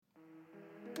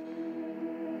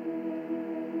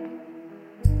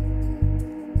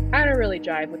really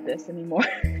jive with this anymore.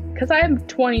 Because I'm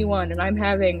 21 and I'm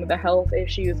having the health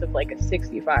issues of like a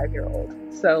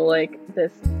 65-year-old. So like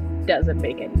this doesn't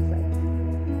make any sense.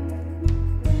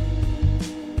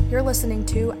 You're listening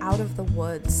to Out of the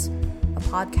Woods, a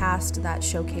podcast that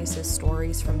showcases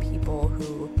stories from people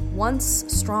who once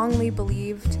strongly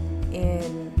believed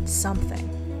in something.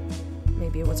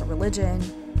 Maybe it was a religion,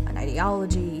 an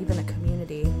ideology, even a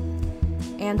community.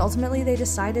 And ultimately they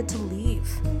decided to leave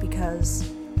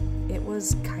because it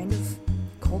was kind of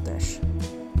cultish.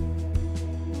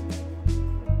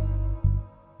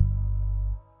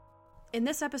 In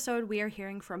this episode, we are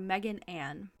hearing from Megan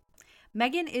Ann.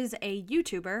 Megan is a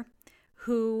YouTuber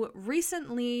who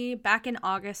recently, back in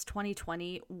August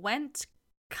 2020, went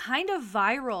kind of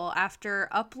viral after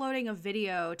uploading a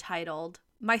video titled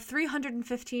 "My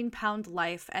 315-Pound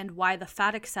Life and Why the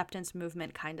Fat Acceptance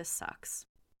Movement Kinda Sucks."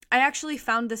 I actually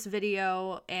found this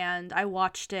video and I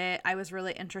watched it. I was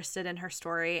really interested in her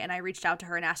story and I reached out to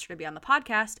her and asked her to be on the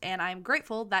podcast, and I'm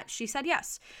grateful that she said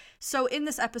yes. So in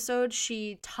this episode,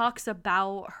 she talks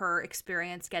about her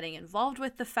experience getting involved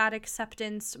with the fat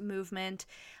acceptance movement,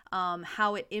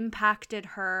 how it impacted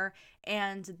her,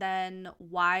 and then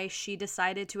why she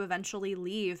decided to eventually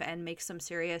leave and make some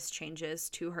serious changes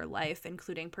to her life,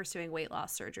 including pursuing weight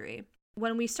loss surgery.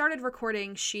 When we started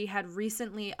recording, she had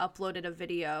recently uploaded a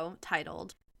video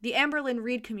titled "The Amberlynn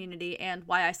Reid Community and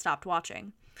Why I Stopped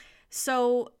Watching."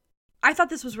 So I thought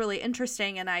this was really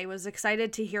interesting and I was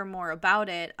excited to hear more about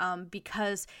it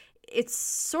because it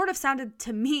sort of sounded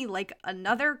to me like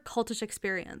another cultish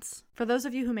experience. For those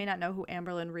of you who may not know who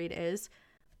Amberlynn Reid is,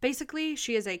 basically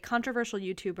she is a controversial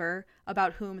YouTuber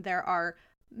about whom there are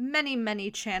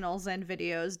many channels and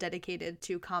videos dedicated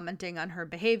to commenting on her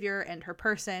behavior and her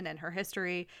person and her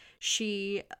history.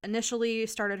 She initially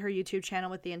started her YouTube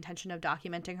channel with the intention of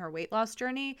documenting her weight loss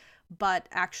journey, but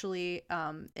actually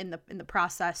in the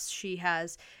process she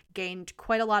has gained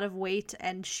quite a lot of weight,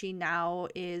 and she now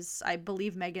is, I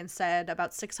believe Megan said,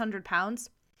 about 600 pounds.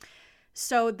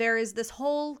 So there is this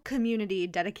whole community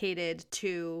dedicated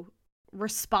to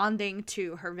responding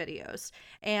to her videos,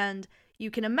 and you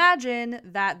can imagine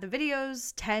that the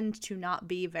videos tend to not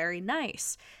be very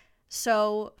nice.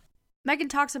 So Megan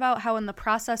talks about how in the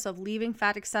process of leaving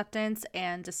fat acceptance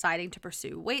and deciding to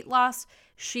pursue weight loss,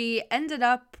 she ended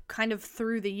up kind of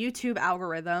through the YouTube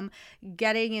algorithm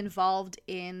getting involved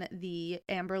in the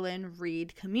Amberlynn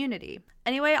Reid community.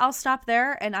 Anyway, I'll stop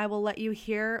there and I will let you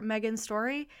hear Megan's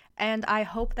story, and I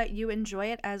hope that you enjoy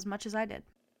it as much as I did.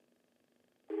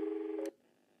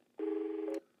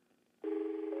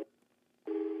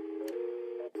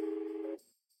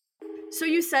 So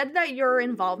you said that your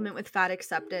involvement with fat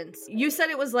acceptance, you said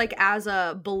it was like as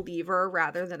a believer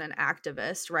rather than an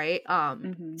activist, right?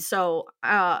 So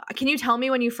can you tell me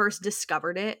when you first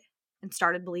discovered it and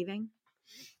started believing?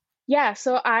 Yeah,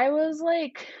 so I was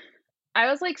like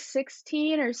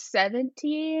 16 or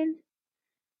 17.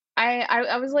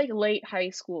 I was like late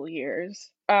high school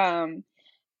years. And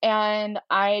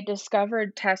I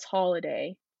discovered Tess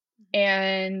Holiday,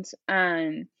 and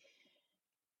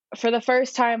for the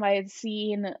first time I had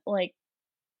seen like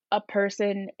a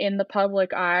person in the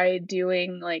public eye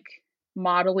doing like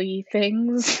modelly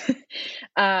things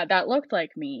that looked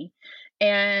like me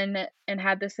and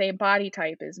had the same body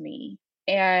type as me.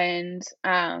 And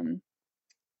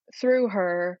through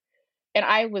her, and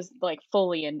I was like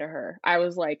fully into her. I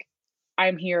was like,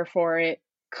 I'm here for it.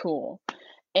 Cool.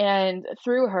 And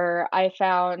through her, I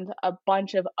found a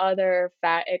bunch of other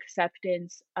fat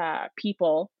acceptance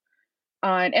people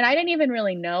on, and I didn't even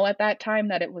really know at that time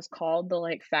that it was called the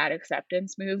like fat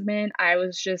acceptance movement. I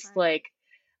was just like,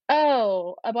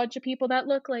 oh, a bunch of people that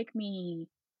look like me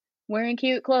wearing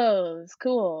cute clothes.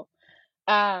 Cool.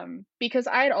 Because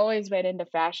I'd always been into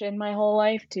fashion my whole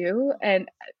life too. And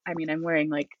I mean, I'm wearing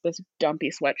like this dumpy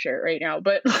sweatshirt right now,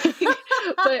 but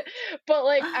like, but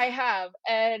like I have.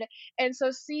 And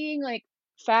so seeing like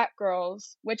fat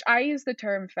girls, which I use the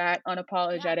term fat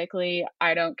unapologetically. Yeah.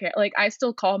 I don't care. Like I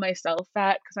still call myself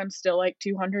fat because I'm still like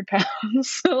 200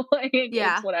 pounds. So like,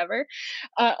 yeah, it's whatever.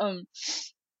 And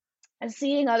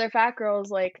seeing other fat girls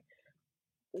like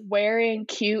wearing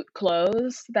cute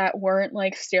clothes that weren't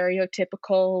like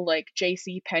stereotypical like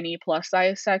JC Penney plus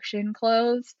size section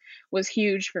clothes was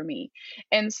huge for me.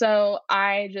 And so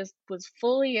I just was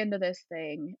fully into this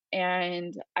thing,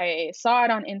 and I saw it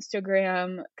on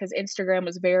Instagram because Instagram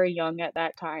was very young at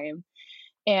that time.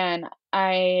 And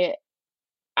I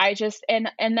just and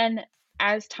then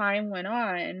as time went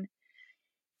on,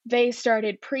 they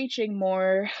started preaching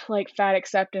more like fat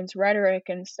acceptance rhetoric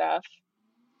and stuff.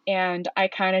 And I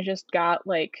kind of just got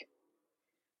like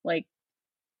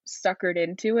suckered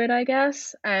into it, I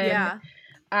guess. Yeah.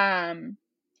 Um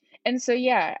and so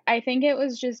yeah, I think it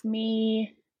was just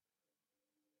me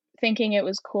thinking it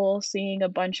was cool seeing a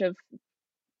bunch of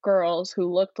girls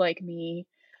who looked like me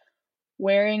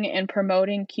wearing and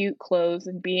promoting cute clothes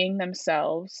and being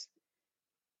themselves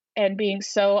and being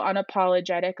so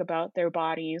unapologetic about their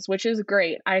bodies, which is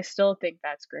great. I still think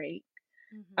that's great.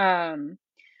 Mm-hmm. Um,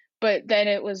 but then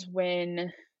it was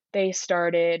when they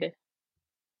started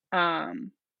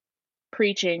um,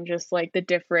 preaching just like the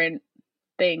different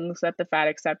things that the fat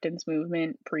acceptance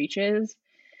movement preaches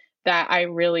that I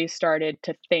really started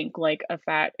to think like a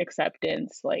fat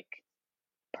acceptance like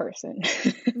person.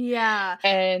 Yeah.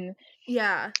 And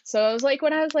Yeah. so it was like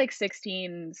when I was like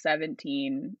 16,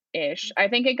 17-ish. I Mm-hmm.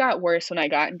 think it got worse when I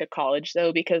got into college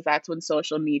though, because that's when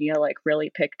social media like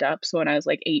really picked up. So when I was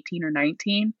like 18 or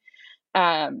 19,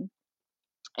 um,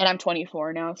 and I'm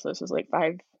 24 now, so this was like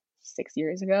 5, 6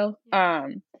 years ago. Yeah.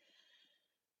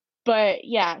 But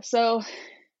yeah, so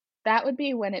that would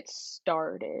be when it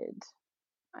started,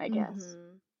 I guess,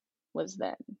 Mm-hmm. was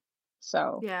then.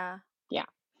 So Yeah. yeah.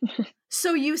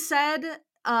 So you said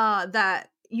that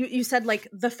you said like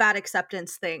the fat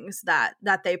acceptance things that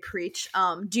they preach.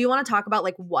 Do you want to talk about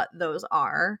like what those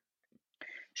are?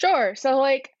 Sure. So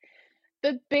like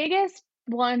the biggest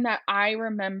one that I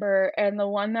remember and the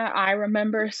one that I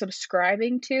remember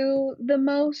subscribing to the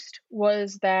most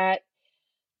was that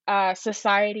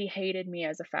society hated me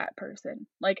as a fat person.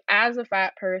 Like, as a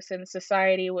fat person,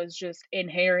 society was just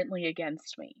inherently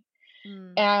against me.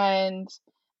 Mm. And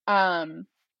um,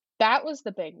 that was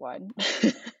the big one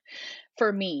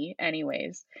for me,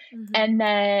 anyways. Mm-hmm. And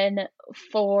then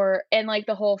and like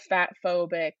the whole fat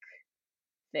phobic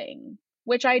thing,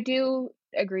 which I do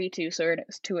agree to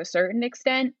a certain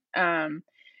extent,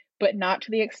 but not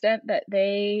to the extent that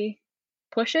they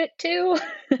push it to.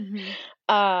 Mm-hmm.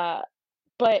 uh,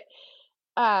 but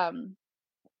um,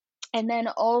 and then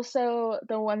also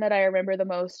the one that I remember the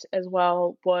most as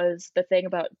well was the thing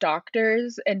about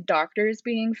doctors and doctors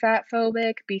being fat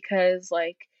phobic because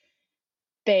like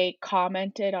they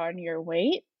commented on your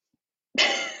weight.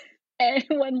 And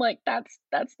when like that's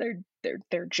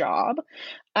their job.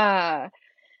 Uh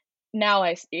Now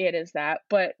I see it as that,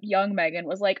 but young Megan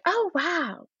was like, "Oh,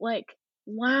 wow. Like,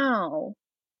 wow.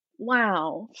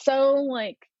 Wow. So,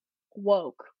 like,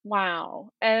 woke.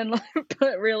 Wow." And,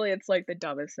 but really, it's, like, the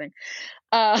dumbest thing.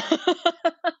 Uh,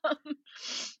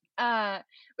 uh,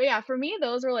 but yeah, for me,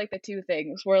 those are, like, the 2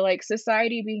 things where, like,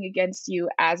 society being against you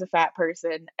as a fat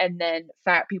person and then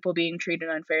fat people being treated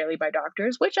unfairly by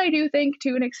doctors, which I do think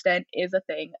to an extent is a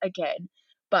thing, again,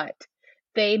 but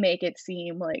they make it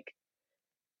seem like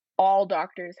all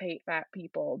doctors hate fat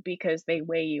people because they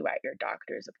weigh you at your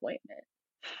doctor's appointment.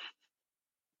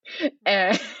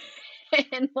 And,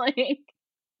 and like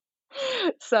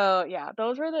so yeah,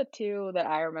 those were the 2 that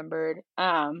I remembered.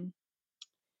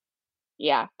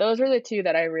 Yeah, those were the 2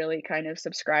 that I really kind of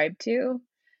subscribed to.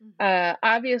 Mm-hmm.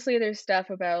 Obviously there's stuff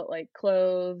about like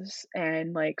clothes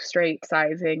and like straight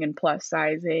sizing and plus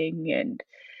sizing and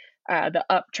the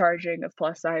upcharging of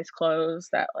plus size clothes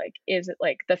that like is it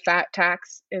like the fat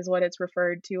tax is what it's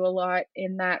referred to a lot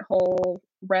in that whole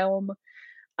realm.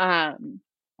 Um,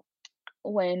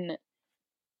 when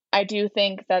I do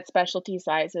think that specialty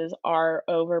sizes are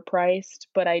overpriced,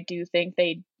 but I do think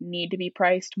they need to be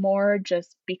priced more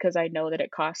just because I know that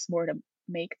it costs more to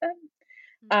make them.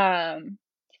 Um,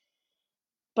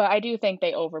 but I do think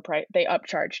they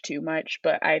upcharge too much,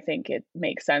 but I think it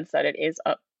makes sense that it is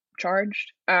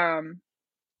upcharged.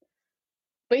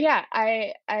 But yeah,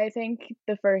 I think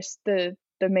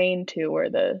the main 2 were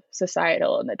the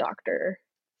societal and the doctor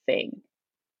thing.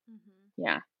 Mm-hmm.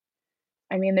 Yeah.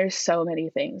 I mean, there's so many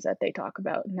things that they talk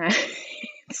about in that.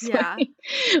 It's Yeah.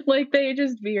 like they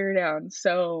just veer down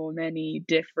so many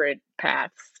different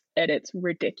paths and it's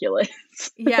ridiculous.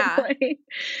 Yeah. like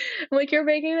like you're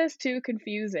making this too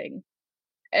confusing.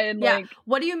 And Yeah.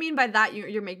 What do you mean by that?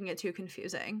 You're making it too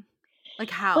confusing. Like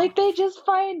how? like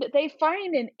they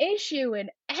find an issue in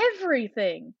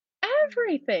everything.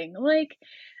 Everything.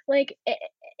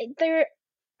 They're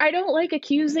I don't like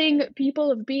accusing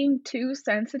people of being too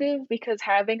sensitive because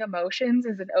having emotions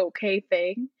is an okay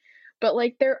thing. But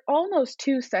like they're almost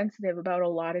too sensitive about a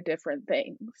lot of different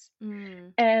things.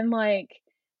 Mm. And like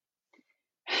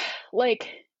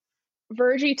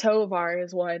Virgie Tovar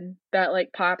is one that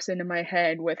like pops into my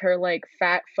head with her like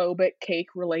fat phobic cake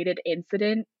related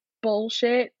incident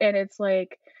bullshit. And it's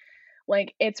like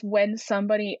it's when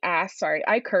somebody asks, sorry,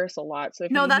 I curse a lot, so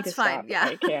if you No, need me to that's stop, fine. Yeah.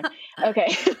 I can.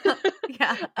 Okay.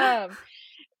 Yeah. um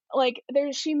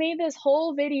she made this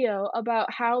whole video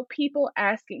about how people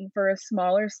asking for a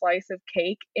smaller slice of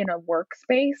cake in a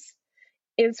workspace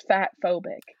is fat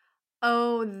phobic.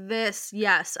 Oh, this.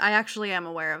 Yes, I actually am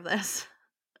aware of this.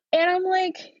 And I'm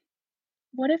like,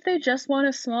 what if they just want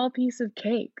a small piece of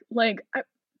cake?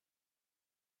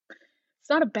 It's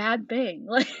not a bad thing.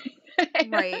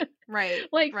 Right, right,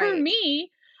 Like for right.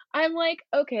 me, I'm like,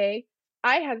 okay,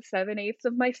 I had 7/8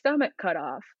 of my stomach cut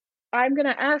off. I'm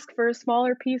gonna ask for a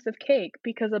smaller piece of cake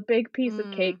because a big piece of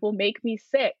cake Mm, will make me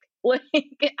sick. Like,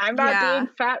 I'm not being yeah,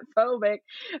 fat phobic.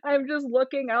 I'm just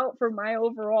looking out for my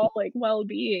overall well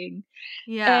being.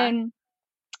 yeah.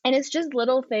 And it's just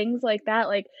little things like that.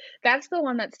 Like that's the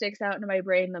one that sticks out in my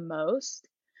brain the most.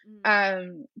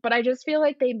 Mm, But I just feel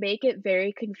like they make it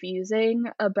very confusing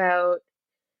about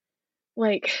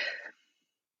like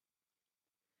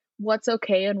what's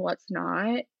okay and what's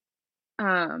not.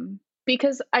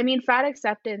 Because I mean, fat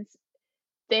acceptance,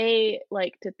 they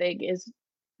like to think is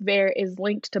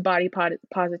linked to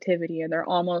positivity, and they're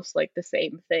almost like the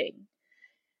same thing.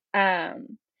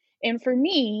 Um, and for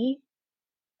me,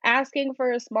 asking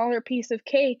for a smaller piece of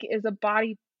cake is a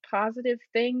body positive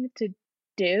thing to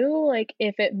do, like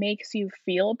if it makes you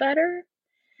feel better.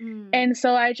 mm, And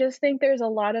so I just think there's a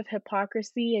lot of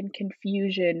hypocrisy and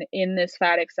confusion in this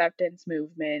fat acceptance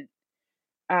movement,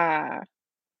 uh,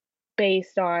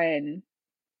 based on,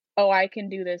 "Oh, I can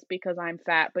do this because I'm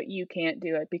fat, but you can't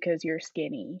do it because you're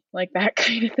skinny," like that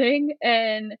kind of thing.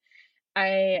 And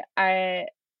I I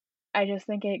I just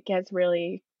think it gets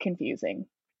really confusing.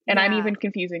 And I'm yeah, even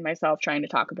confusing myself trying to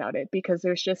talk about it because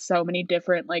there's just so many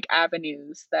different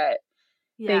avenues that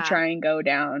they yeah, try and go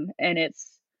down, and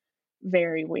it's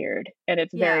very weird and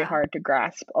it's very yeah. hard to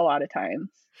grasp a lot of times.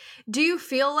 Do you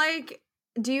feel like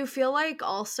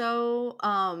also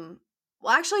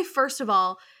well, actually, first of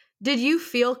all, did you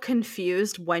feel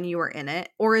confused when you were in it,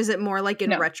 or is it more like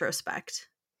in No. retrospect?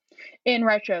 In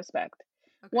retrospect.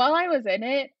 Okay. While I was in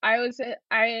it,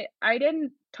 I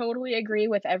didn't totally agree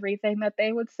with everything that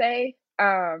they would say,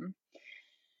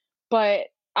 but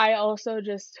I also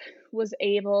just was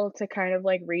able to kind of,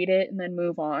 read it and then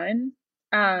move on.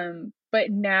 Mhm. But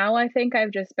now I think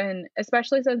I've just been,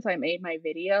 especially since I made my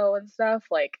video and stuff,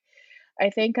 I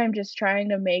think I'm just trying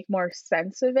to make more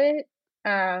sense of it,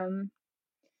 Mhm. um,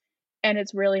 and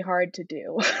it's really hard to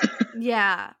do.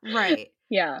 Yeah, right.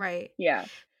 Yeah, Right. yeah.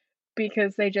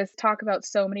 Because they just talk about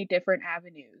so many different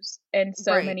avenues and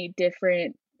so Right. many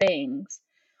different things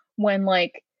when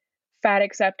fat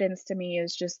acceptance to me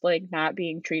is just not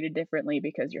being treated differently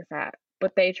because you're fat,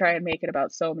 but they try and make it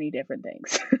about so many different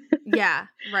things. Yeah,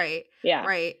 right. Yeah,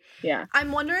 Right. yeah.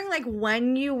 I'm wondering like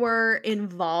when you were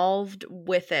involved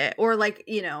with it or like,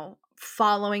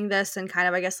 following this and kind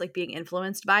of I guess like being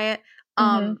influenced by it,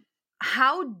 Mhm.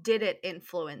 how did it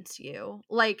influence you?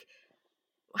 Like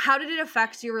how did it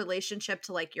affect your relationship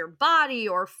to like your body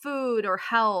or food or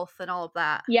health and all of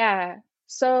that? Yeah.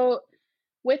 So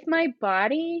with my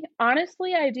body,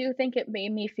 honestly, I do think it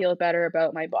made me feel better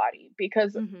about my body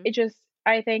because Mhm.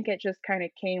 I think it just kind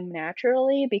of came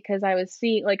naturally because I was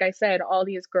seeing, like I said, all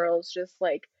these girls just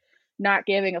not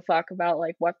giving a fuck about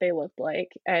what they looked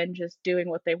like and just doing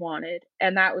what they wanted.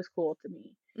 And that was cool to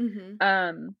me. Mhm.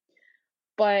 Um,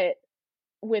 but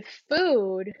with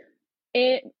food,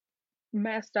 it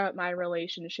messed up my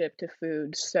relationship to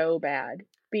food so bad Oh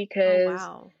because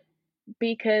wow.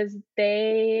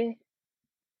 they,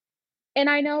 and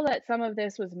I know that some of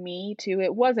this was me too.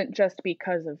 It wasn't just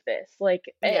because of this.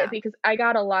 Yeah. Because I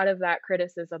got a lot of that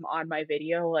criticism on my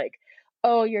video,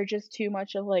 "Oh, you're just too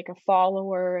much of a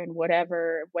follower and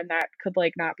whatever," when that could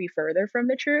not be further from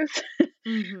the truth.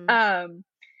 Mhm. Um,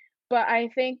 but I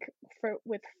think for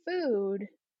with food,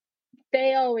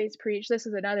 they always preach, this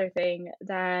is another thing,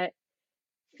 that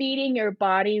feeding your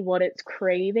body what it's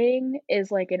craving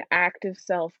is an act of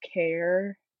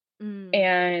self-care, Mm.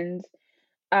 and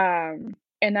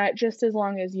and that just as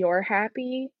long as you're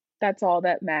happy, that's all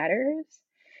that matters.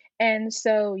 And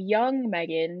so young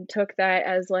Megan took that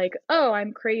as "Oh,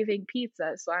 I'm craving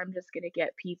pizza, so I'm just gonna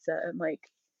get pizza and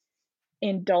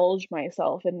indulge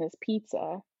myself in this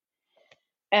pizza."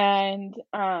 And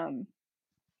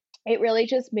it really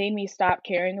just made me stop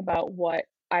caring about what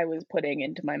I was putting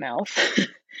into my mouth.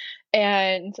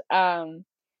 and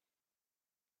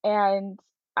and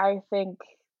I think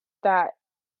that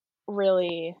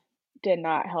really did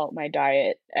not help my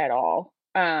diet at all.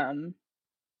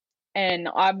 And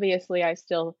obviously I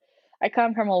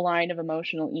come from a line of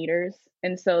emotional eaters,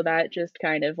 and so that Mhm. just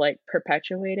kind of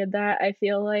perpetuated that, I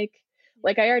feel like.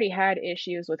 I Yeah. already had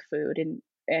issues with food and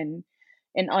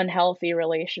an unhealthy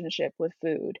relationship with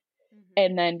food, Mhm.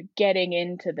 and then getting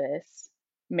into this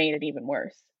made it even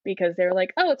worse. because they're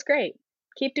like, "Oh, it's great.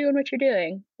 Keep doing what you're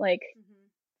doing." Like, Mhm.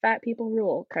 fat people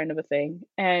rule kind of a thing.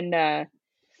 And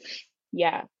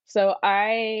yeah. So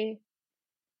I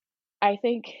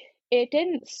think it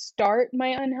didn't start my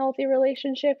unhealthy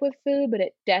relationship with food, but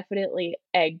it definitely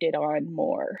egged it on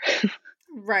more.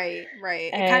 Right,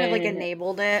 right. It kind of like And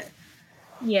enabled it.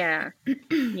 yeah, Yeah.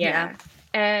 yeah.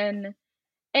 And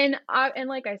and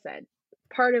like I said,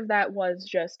 part of that was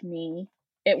just me.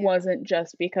 It Yeah. wasn't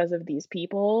just because of these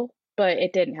people, but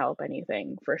it didn't help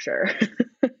anything for sure.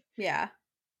 Yeah.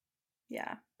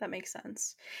 Yeah. That makes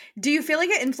sense. Do you feel like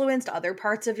it influenced other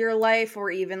parts of your life or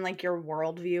even like your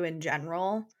worldview in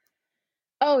general?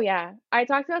 Oh yeah, I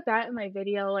talked about that in my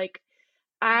video. Like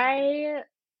Mhm. I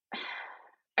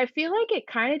I feel like it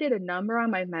kind of did a number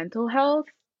on my mental health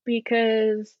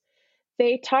because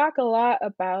they talk a lot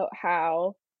about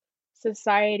how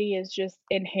society is just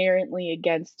inherently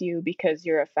against you because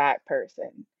you're a fat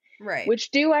person. Right.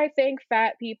 Which do I think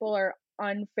fat people are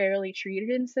unfairly treated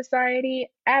in society?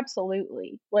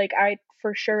 Absolutely. Like I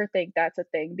for sure think that's a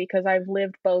thing because I've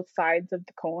lived both sides of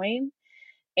the coin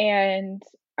and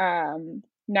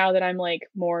now that I'm like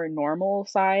more normal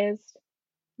sized,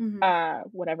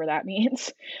 Mhm. whatever that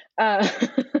means. Uh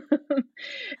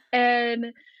and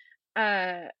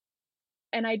uh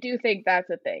and I do think that's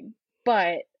a thing.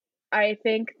 But I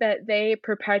think that they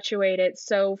perpetuate it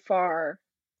so far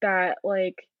that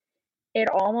like it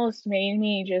almost made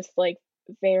me just like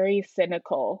very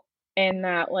cynical in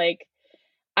that like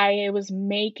I was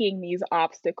making these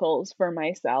obstacles for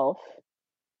myself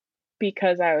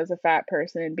because I was a fat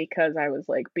person and because I was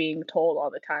like being told all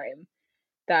the time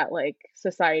that like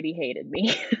society hated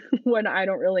me when I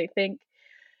don't really think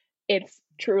it's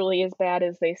truly as bad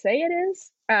as they say it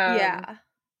is. Yeah.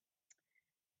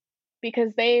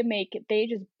 Because they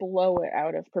just blow it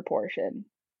out of proportion.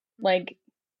 Mhm. Like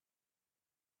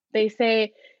they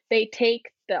say they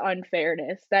take the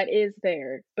unfairness that is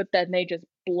there, but then they just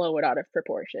blow it out of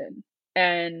proportion.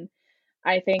 And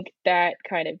I think that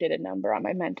kind of did a number on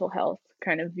my mental health,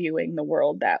 kind of viewing the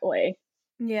world that way.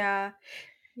 Yeah.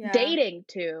 Yeah. Dating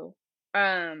too.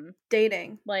 Um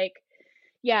Dating. like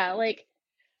yeah, like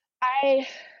I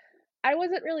I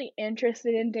wasn't really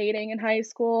interested in dating in high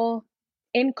school,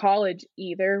 in college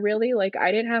either, really. Like,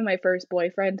 I didn't have my first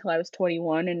boyfriend till I was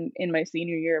 21 and in my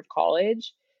senior year of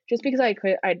college, just because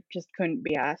Mhm. I just couldn't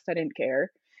be asked. I didn't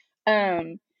care. Mhm.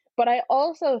 Um, but I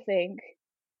also think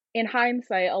in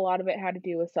hindsight, a lot of it had to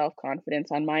do with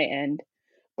self-confidence on my end.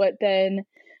 But then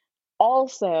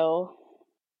also,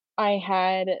 I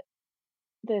had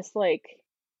this like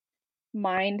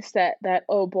mindset that,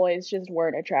 oh, boys just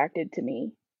weren't attracted to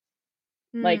me.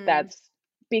 Like Mm. that's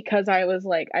because I was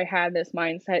like I had this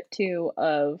mindset too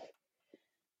of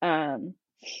um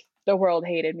the world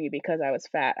hated me because I was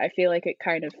fat. I feel like it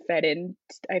kind of fed in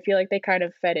I feel like they kind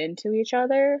of fed into each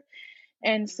other.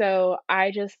 And Mhm. so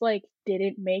I just like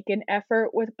didn't make an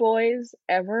effort with boys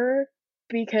ever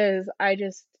because I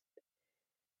just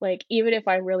like even if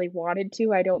I really wanted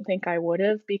to, I don't think I would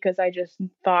have because I just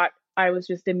thought I was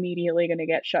just immediately going to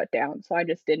get shut down. So I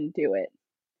just didn't do it.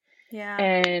 Yeah.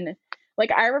 And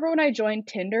like I remember when I joined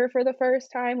Tinder for the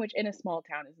first time, which in a small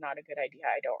town is not a good idea.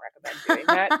 I don't recommend doing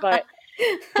that. But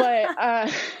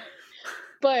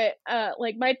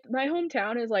like my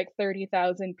hometown is like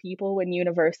 30,000 people when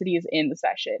university is in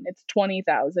session. It's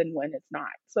 20,000 when it's not.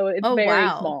 So it's Oh, very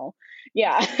wow. small.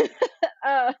 Yeah.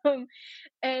 um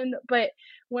and but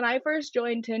when I first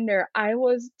joined Tinder, I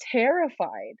was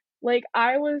terrified. Like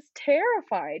I was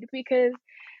terrified because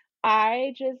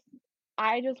I just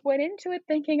I just went into it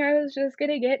thinking I was just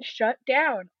gonna get shut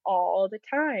down all the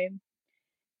time.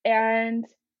 And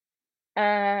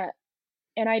uh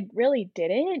and I really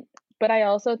didn't, but I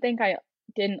also think I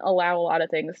didn't allow a lot of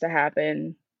things to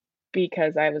happen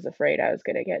because I was afraid I was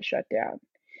gonna get shut down.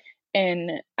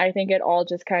 And I think it all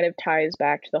just kind of ties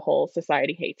back to the whole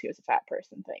society hates you as a fat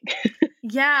person thing.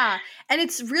 Yeah, and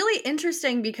it's really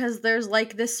interesting because there's,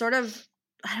 like, this sort of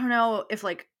I don't know if,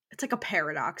 like it's like a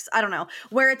paradox, I don't know,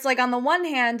 where it's, like, on the one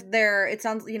hand, it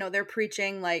sounds they're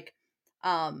preaching, like,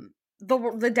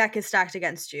 the deck is stacked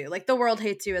against you, like, the world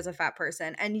hates you as a fat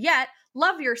person, and yet,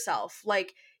 love yourself,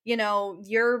 like,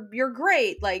 you're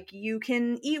great, like, you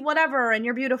can eat whatever, and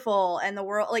you're beautiful, and the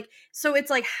world like, so it's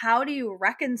like, how do you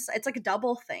reconcile? It's like a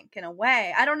double think in a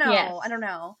way, I Yes. don't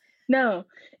know. No,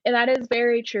 and that is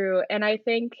very true. And I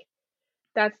think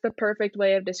that's the perfect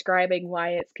way of describing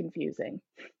why it's confusing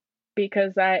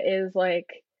because that is like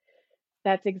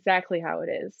that's exactly how it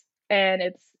is. And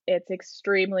it's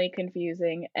extremely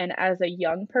confusing. And as a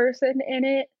young person in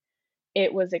it,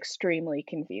 it was extremely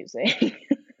confusing.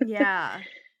 Yeah.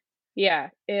 Yeah.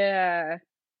 Yeah.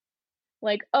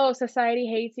 like, oh, society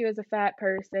hates you as a fat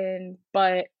person,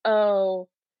 but oh,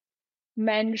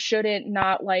 men shouldn't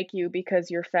not like you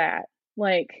because you're fat.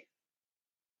 Like,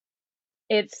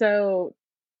 it's so,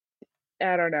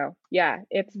 I don't know. Yeah,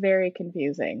 it's very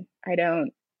confusing. I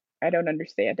don't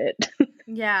understand it.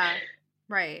 Yeah.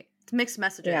 Right. It's mixed Yeah,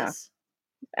 messages.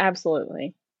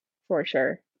 absolutely. For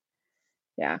sure.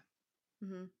 Yeah.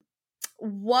 Hmm.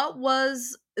 What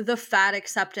was the fat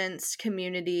acceptance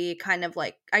community kind of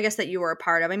like, I guess, that you were a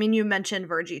part of? I mean, you mentioned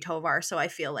Virgie Tovar, so I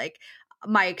feel like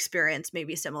my experience may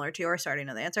be similar to yours. Sorry to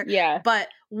know the answer. Yeah. But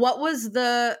what was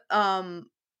the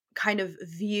kind of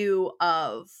view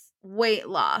of weight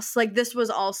loss? Like, this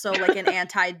was also like an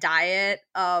anti-diet.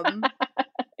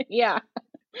 Yeah.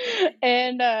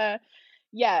 And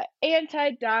yeah,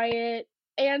 anti-diet,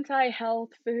 anti-health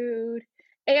food,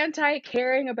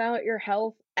 anti-caring about your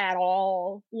health at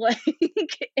all. Like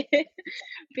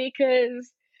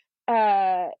because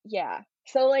yeah.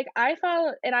 So like I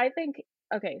follow and I think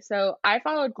okay, so I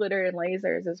followed Glitter and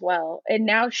Lasers as well. And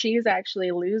now she's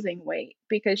actually losing weight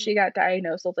because she got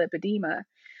diagnosed with lipedema.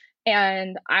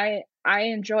 And I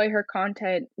enjoy her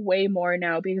content way more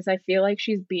now because I feel like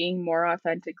she's being more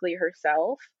authentically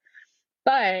herself.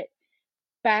 But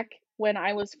back when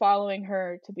I was following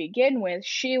her to begin with,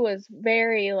 she was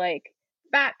very like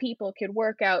fat people could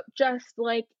work out just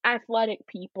like athletic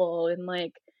people and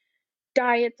like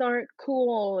diets aren't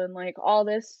cool and like all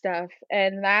this stuff.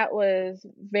 And that was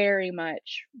very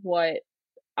much what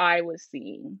I was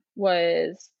seeing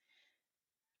was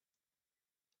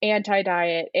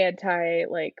anti-diet, anti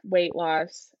like weight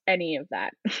loss, any of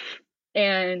that.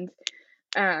 And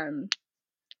um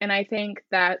and I think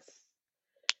that's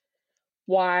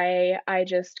why I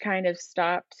just kind of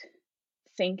stopped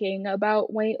thinking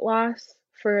about weight loss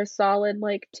for a solid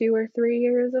like 2 or 3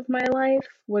 years of my life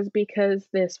was because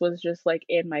this was just like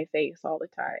in my face all the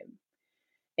time.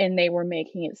 And they were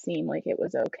making it seem like it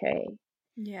was okay.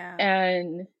 Yeah.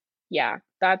 And yeah,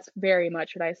 that's very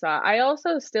much what I saw. I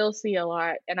also still see a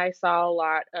lot, and I saw a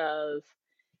lot of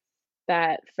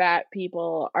that fat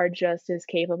people are just as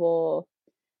capable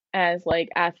as like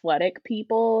athletic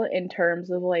people in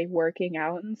terms of like working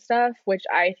out and stuff, which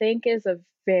I think is a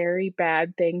very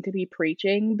bad thing to be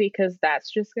preaching because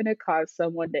that's just going to cause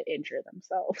someone to injure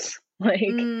themselves. Like,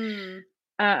 Mm.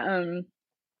 um,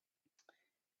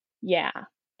 yeah.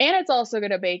 And it's also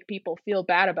going to make people feel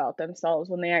bad about themselves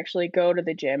when they actually go to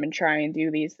the gym and try and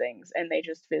do these things and they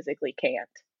just physically can't.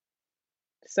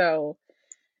 So,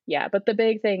 yeah, but the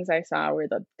big things I saw were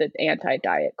the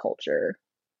anti-diet culture,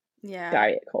 Yeah.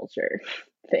 diet culture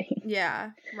thing.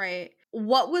 Yeah. Right.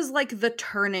 What was like the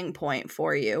turning point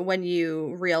for you when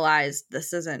you realized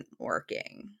this isn't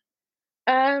working?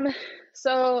 Um,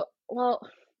 so, well,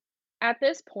 at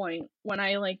this point, when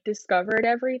I like discovered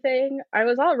everything, I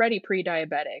was already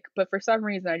pre-diabetic, but for some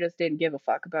reason I just didn't give a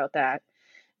fuck about that.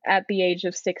 At the age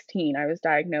of 16, I was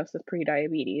diagnosed with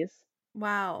pre-diabetes.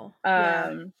 Wow. Yeah.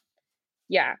 Um,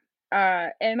 yeah.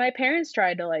 And my parents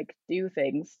tried to like do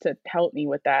things to help me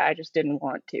with that. I just didn't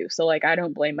want to. So like I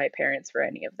don't blame my parents for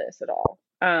any of this at all.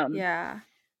 Yeah.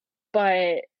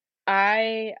 But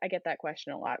I get that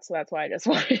question a lot, so that's why I just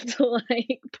wanted to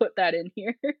like put that in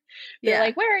here. They're Yeah.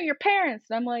 like, "Where are your parents?"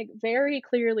 And I'm like, very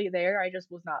clearly there. I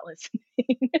just was not listening.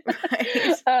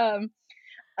 Right. um,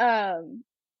 um,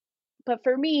 but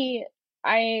for me,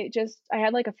 I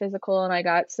had like a physical and I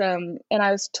got some, and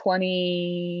I was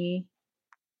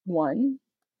 21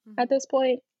 at Mhm. this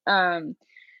point.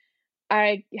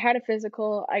 I had a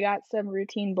physical. I got some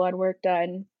routine blood work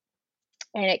done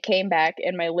and it came back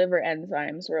and my liver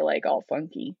enzymes were like all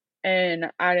funky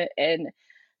and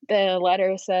the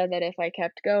letter said that if I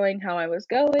kept going how I was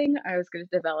going I was going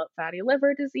to develop fatty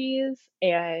liver disease,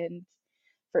 and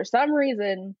for some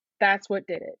reason that's what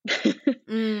did it.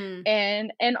 Mm.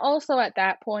 And also at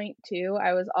that point too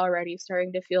I was already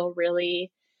starting to feel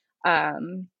really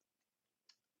um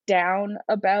down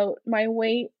about my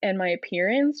weight and my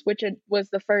appearance, which it was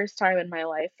the first time in my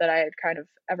life that I had kind of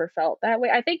ever felt that way.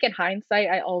 I think in hindsight,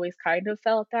 I always kind of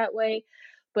felt that way,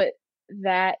 but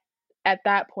that at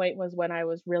that point was when I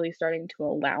was really starting to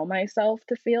allow myself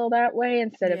to feel that way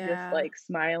instead of just Yeah. like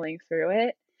smiling through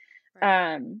it.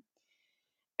 Right. Um,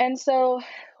 and so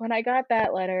when I got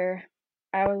that letter,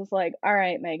 I was like, all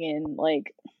right, Megan,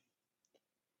 like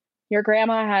your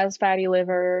grandma has fatty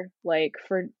liver, like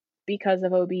for because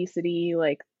of obesity,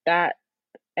 like that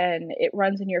and it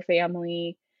runs in your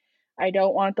family. I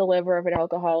don't want the liver of an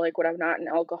alcoholic when I'm not an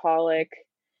alcoholic.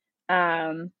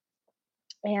 Um,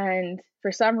 and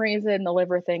for some reason, the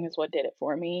liver thing is what did it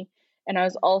for me. And I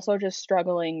was also just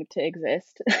struggling to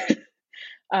exist,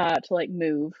 to like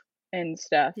move and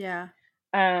stuff. Yeah.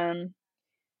 Um,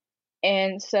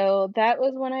 And so that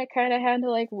was when I kind of had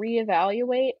to like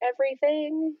reevaluate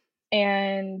everything.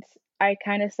 And I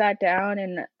kind of sat down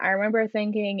and I remember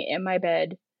thinking in my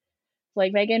bed,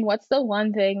 like, Megan, what's the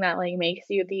one thing that like makes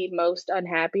you the most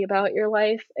unhappy about your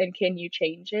life and can you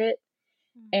change it?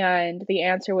 Mhm. And the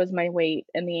answer was my weight,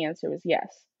 and the answer was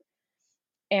yes.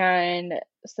 And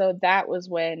so that was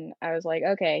when I was like,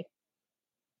 okay,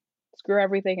 screw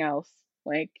everything else.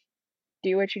 Like,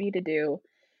 do what you need to do.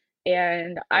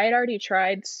 And I had already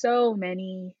tried so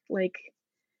many like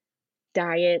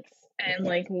diets and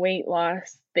like weight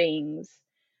loss things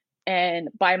and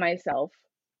by myself.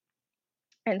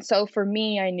 And so for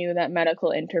me, I knew that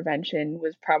medical intervention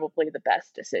was probably the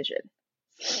best decision.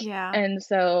 Yeah. And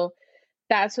so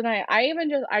that's when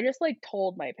I just like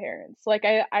told my parents. Like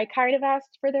I kind of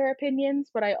asked for their opinions,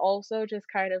 but I also just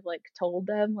kind of like told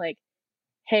them like,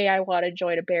 "Hey, I want to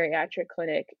join a bariatric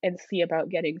clinic and see about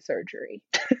getting surgery."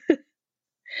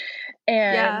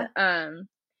 And Yeah.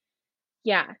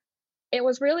 yeah, it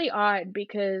was really odd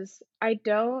because I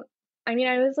mean,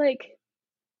 I was like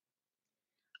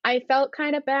I felt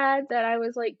kind of bad that I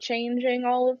was like changing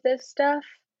all of this stuff,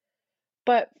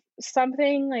 but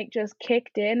something like just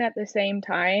kicked in at the same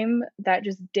time that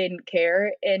just didn't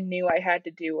care and knew I had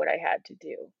to do what I had to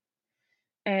do.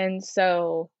 And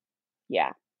so,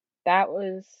 yeah, that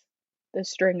was the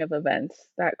string of events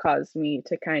that caused me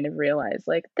to kind of realize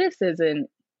like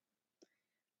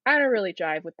I don't really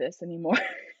jive with this anymore.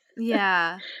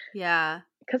 Yeah. Yeah.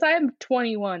 Because I'm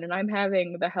 21 and I'm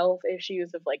having the health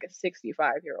issues of like a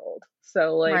 65-year-old.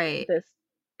 So, like, Right. this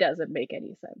doesn't make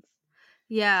any sense.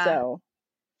 Yeah. So,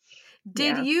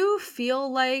 Did yeah. you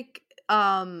feel like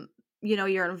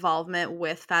your involvement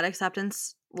with fat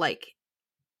acceptance like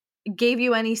gave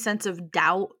you any sense of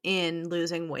doubt in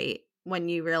losing weight when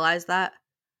you realized that?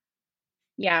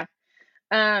 Yeah.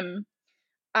 Um,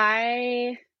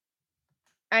 I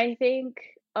I think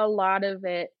a lot of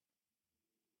it,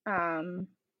 um,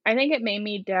 I think it made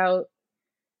me doubt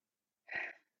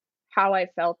how I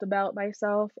felt about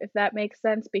myself, if that makes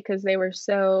sense, because they were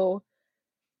so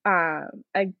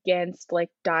against like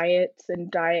diets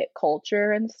and diet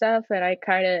culture and stuff, and I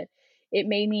kind of it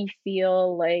made me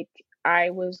feel like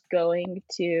I was going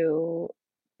to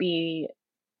be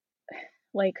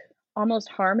like almost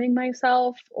harming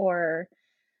myself or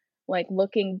like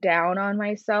looking down on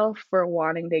myself for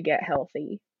wanting to get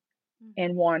healthy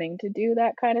and Mhm. wanting to do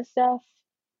that kind of stuff,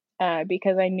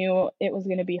 because I knew it was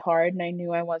going to be hard and I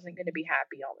knew I wasn't going to be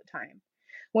happy all the time.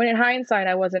 When in hindsight,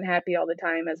 I wasn't happy all the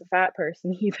time as a fat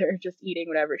person either, just eating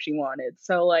whatever she wanted.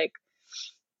 So, like,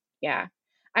 yeah,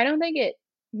 I don't think it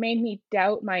made me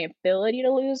doubt my ability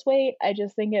to lose weight. I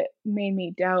just think it made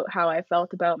me doubt how I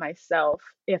felt about myself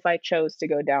if I chose to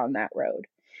go down that road.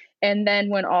 And then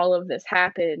when all of this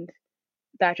happened,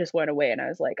 that just went away. And I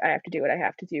was like, I have to do what I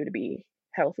have to do to be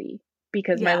healthy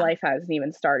because my Yeah. life hasn't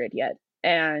even started yet.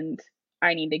 And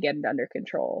I need to get it under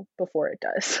control before it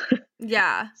does.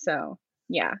 Yeah. So,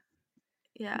 yeah,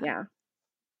 Yeah. yeah.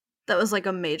 That was like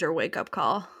a major wake up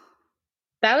call.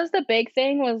 That was the big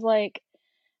thing was like,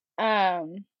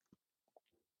 um,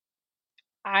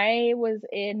 I was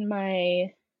in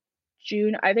my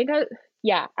June, I think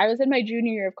yeah, I was in my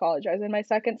junior year of college. I was in my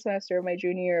second semester of my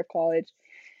junior year of college.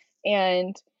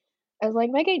 And I was like,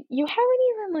 Megan, you haven't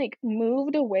even like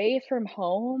moved away from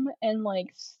home and like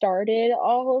started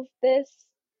all of this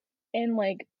and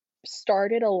like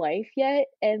started a life yet.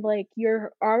 And like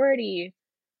you're already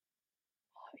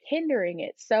hindering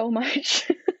it so much.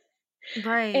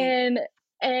 Right. and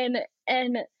and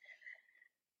and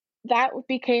that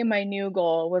became my new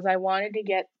goal was I wanted to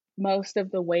get most of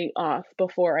the weight off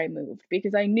before I moved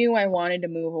because I knew I wanted to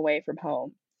move away from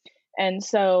home. And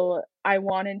so I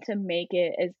wanted to make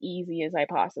it as easy as I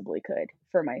possibly could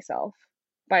for myself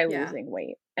by Yeah. losing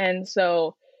weight. And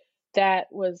so that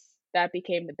was that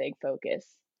became the big focus.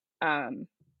 Um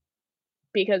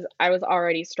because I was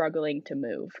already struggling to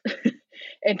move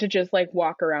and to just like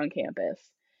walk around campus,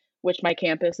 which my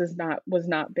campus is not was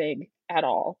not big at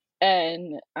all.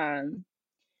 And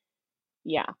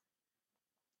yeah.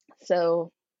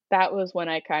 So that was when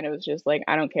I kind of was just like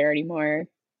I don't care anymore.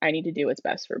 I need to do what's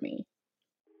best for me.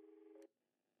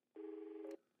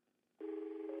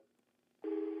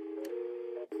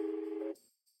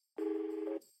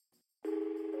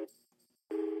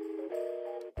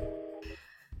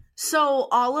 So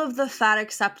all of the fat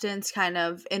acceptance kind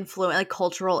of influence, like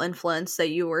cultural influence that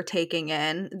you were taking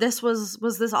in,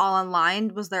 was this all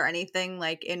online? Was there anything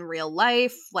like in real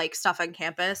life, like stuff on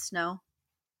campus? No.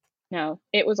 No,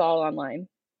 it was all online.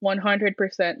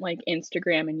 100% like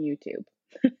Instagram and YouTube.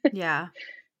 Yeah.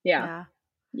 Yeah. Yeah.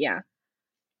 Yeah.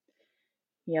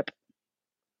 Yep.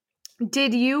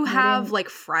 Did you I have, didn't like,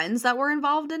 friends that were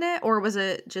involved in it, or was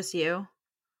it just you?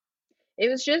 it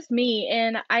was just me,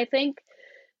 and I think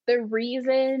the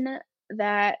reason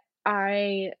that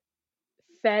I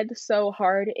fed so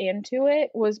hard into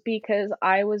it was because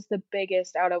I was the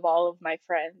biggest out of all of my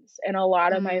friends, and a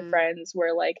lot of my Mm, friends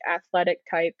were, like, athletic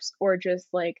types or just,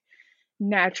 like,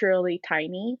 naturally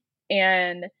tiny,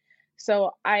 and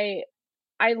so I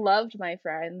loved my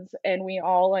friends, and we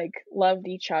all, like, loved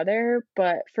each other,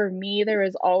 but for me, there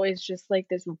was always just, like,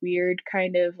 this weird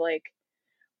kind of, like,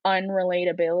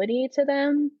 unrelatability to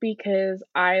them because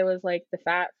I was, like, the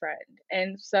fat friend,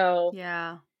 and so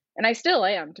yeah. and I still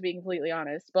am, to be completely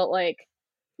honest, but, like,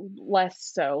 less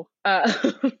so,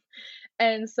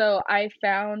 and so I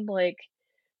found, like,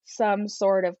 some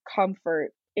sort of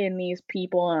comfort in these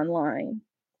people online,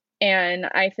 and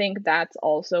I think that's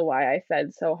also why I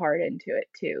fed so hard into it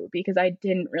too, because I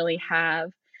didn't really Mm,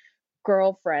 have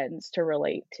girlfriends to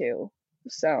relate to,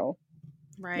 so,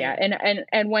 yeah, right.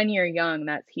 and when you're young,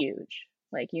 that's huge,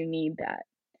 like, you need that.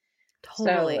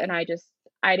 So, and Totally. I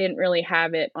didn't really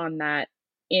have it on that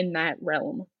in that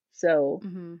realm. So,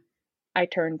 Mhm. I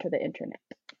turned to the internet.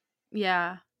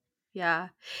 Yeah. Yeah.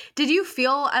 Did you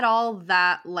feel at all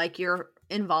that, like, your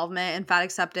involvement in fat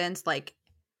acceptance, like,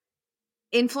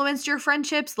 influenced your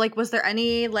friendships? Like, was there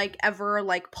any, like, ever,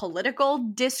 like, political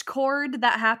discord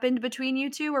that happened between you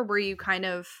 2, or were you kind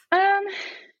of Um,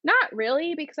 not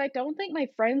really because I don't think my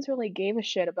friends really gave a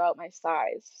shit about my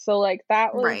size. So like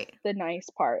that was Right. the nice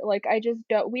part. Like I just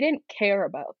don't we didn't care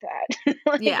about that.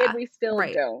 Like and Yeah. we still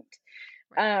Right. don't.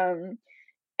 Right. Um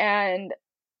and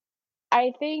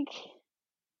I think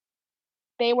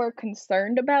they were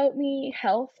concerned about me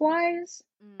health-wise.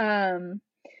 Mm. Um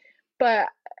but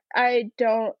I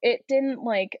don't it didn't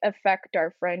like affect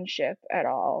our friendship at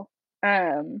all.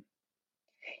 Um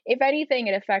if anything,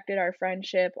 it affected our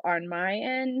friendship on my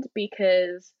end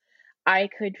because I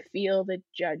could feel the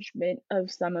judgment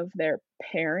of some of their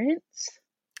parents.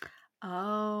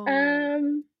 Oh.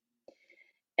 Um,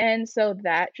 and so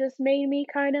that just made me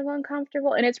kind of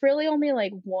uncomfortable. And it's really only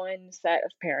like one set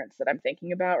of parents that I'm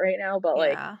thinking about right now, but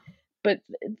like, Yeah.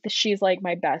 she's like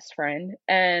my best friend.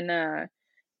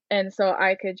 And so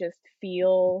I could just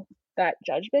feel that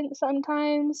judgment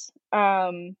sometimes,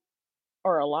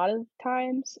 or a lot of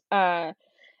times.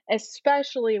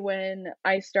 Especially when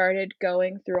I started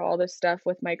going through all this stuff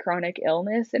with my chronic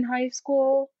illness in high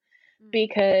school, Mm.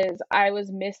 because I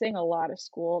was missing a lot of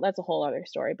school. That's a whole other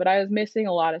story, but I was missing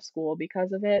a lot of school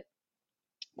because of it,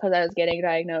 because I was getting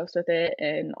diagnosed with it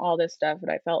and all this stuff,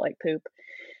 and I felt like poop.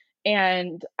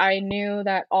 And I knew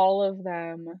that all of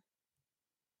them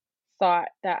thought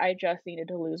that I just needed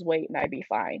to lose weight and I'd be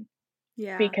fine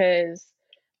Yeah. because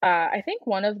I think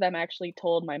one of them actually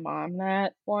told my mom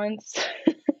that once.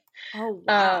 Oh,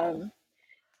 wow. um,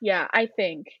 Yeah, I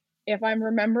think. If I'm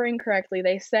remembering correctly,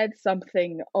 they said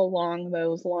something along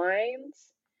those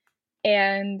lines,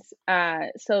 and,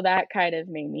 so that kind of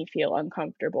made me feel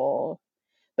uncomfortable,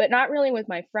 but not really with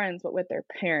my friends, but with their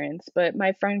parents, but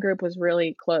my friend group was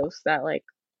really close that, like,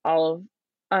 all of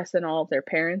us and all of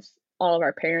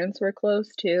our parents were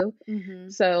close too,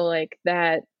 Mhm. so, like,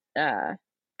 that, uh,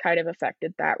 kind of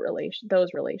affected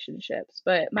those relationships,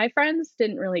 but my friends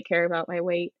didn't really care about my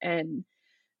weight, and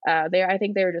I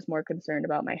think they were just more concerned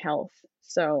about my health.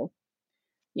 So,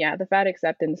 yeah, the fat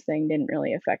acceptance thing didn't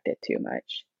really affect it too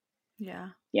much.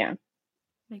 Yeah. Yeah.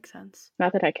 Makes sense.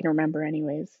 Not that I can remember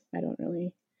anyways. I don't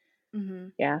really.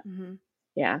 Mhm. Yeah. Mhm.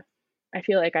 Yeah. I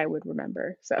feel like I would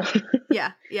remember. So,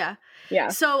 Yeah, yeah. yeah.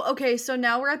 So, okay, so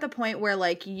now we're at the point where,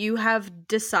 like, you have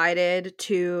decided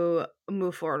to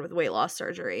move forward with weight loss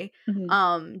surgery. Mhm.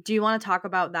 Do you wanna talk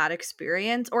about that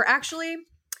experience? Or actually,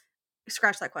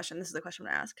 scratch that question, this is the question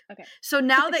I'm gonna ask. Okay. So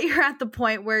now that you're at the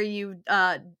point where you,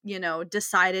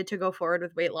 decided to go forward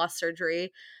with weight loss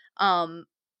surgery, um,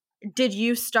 did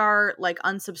you start, like,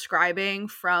 unsubscribing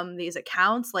from these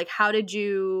accounts? Like, how did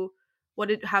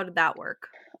that work?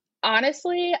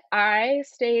 Honestly, I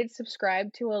stayed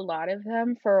subscribed to a lot of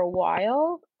them for a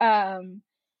while.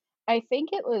 I think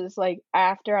it was, like,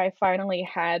 after I finally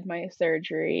had my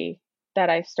surgery that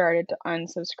I started to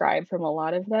unsubscribe from a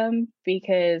lot of them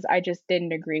because I just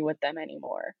didn't agree with them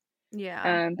anymore.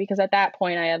 Yeah. Because at that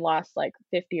point I had lost, like,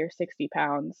 50 or 60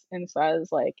 pounds, and so I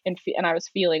was, like and I was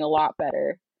feeling a lot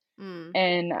better, Mm.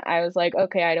 and I was like,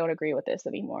 "Okay, I don't agree with this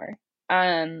anymore."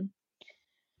 Um,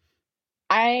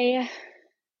 I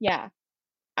yeah,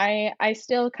 I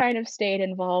still kind of stayed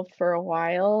involved for a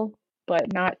while,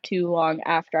 but not too long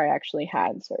after I actually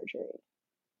had surgery,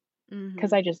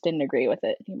 because Mhm. I just didn't agree with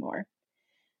it anymore,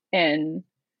 and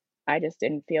I just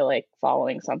didn't feel like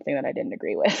following something that I didn't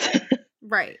agree with.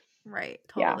 Right, right,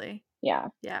 Yeah. totally. Yeah.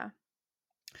 Yeah.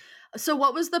 So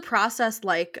what was the process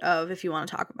like of, if you want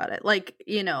to talk about it, like,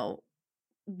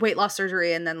 weight loss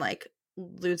surgery and then like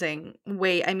losing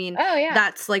weight? I mean, Oh, yeah.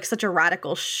 that's like such a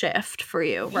radical shift for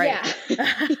you, right?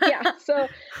 Yeah. Yeah. So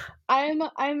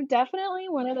I'm definitely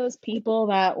one of those people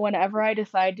that whenever I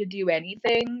decide to do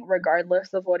anything,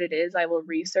 regardless of what it is, I will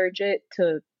research it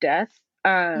to death.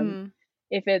 Um, Mm,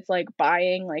 if it's like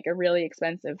buying like a really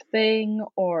expensive thing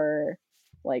or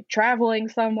like traveling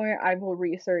somewhere, I will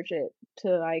research it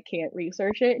till I can't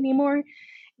research it anymore.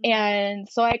 mhm, And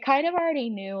so I kind of already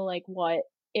knew like what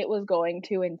it was going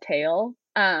to entail.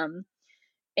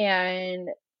 And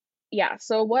yeah,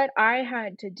 so what I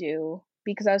had to do,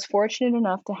 because I was fortunate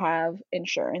enough to have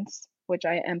insurance, which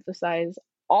I emphasize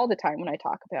all the time when I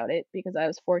talk about it, because I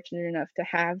was fortunate enough to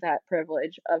have that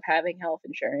privilege of having health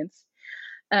insurance.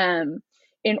 Um,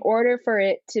 in order for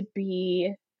it to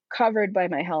be covered by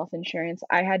my health insurance,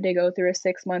 I had to go through a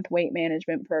 6-month weight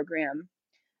management program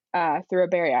through a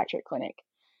bariatric clinic,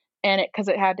 and because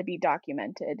it had to be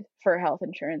documented for health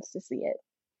insurance to see it.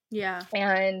 yeah.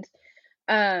 And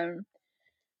um,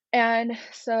 And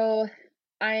so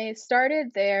I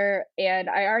started there, and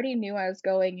I already knew I was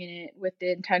going in it with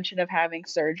the intention of having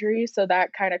surgery. So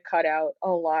that kind of cut out a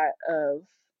lot of,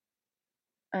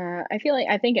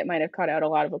 I think it might have cut out a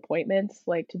lot of appointments,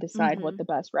 like to decide what Mhm. the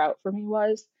best route for me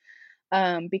was.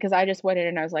 Because I just went in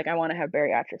and I was like, I want to have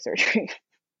bariatric surgery.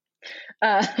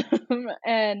 um,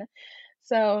 and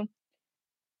so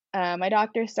my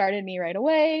doctor started me right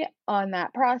away on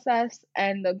that process,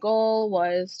 and the goal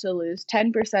was to lose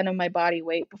 10% of my body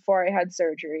weight before I had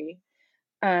surgery,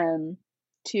 um,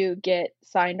 to get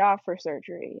signed off for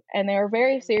surgery. And they were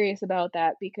very serious about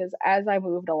that because as I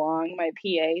moved along, my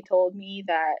PA told me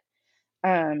that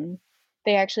um,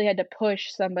 they actually had to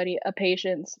push a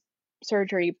patient's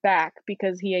surgery back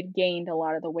because he had gained a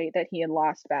lot of the weight that he had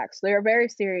lost back. So they were very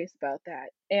serious about that.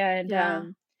 And Yeah.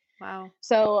 Wow.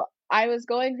 so I was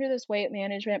going through this weight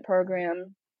management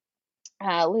program.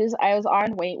 I was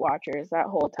on Weight Watchers that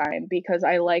whole time because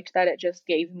I liked that it just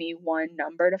gave me one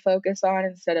number to focus on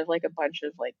instead of like a bunch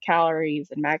of like calories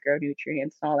and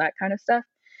macronutrients and all that kind of stuff.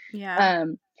 Yeah.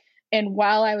 Um, and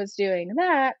while I was doing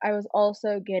that, I was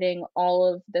also getting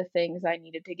all of the things I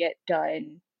needed to get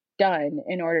done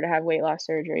in order to have weight loss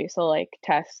surgery. So like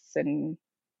tests and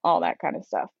all that kind of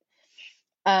stuff.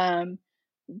 Um,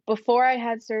 Before I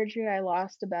had surgery, I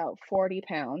lost about 40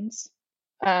 pounds.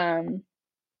 Um,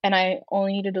 and I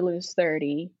only needed to lose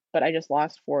 30, but I just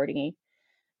lost 40,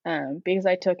 because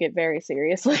I took it very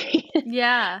seriously.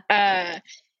 Yeah. uh,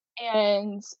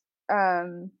 and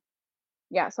um,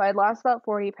 yeah, so I lost about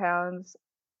 40 pounds.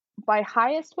 My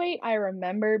highest weight I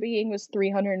remember being was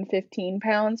 315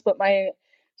 pounds, but my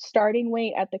starting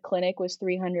weight at the clinic was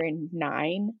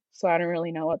 309. So I don't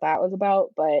really know what that was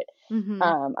about, but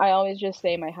Mhm. I always just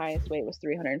say my highest weight was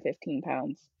 315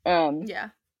 pounds. Yeah.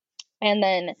 And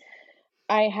then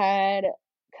I had,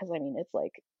 because I mean, it's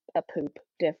like a poop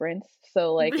difference.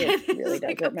 So, like, it It really is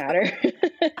like a doesn't matter.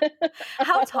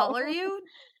 How tall are you?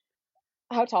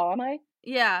 How tall am I?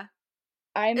 Yeah.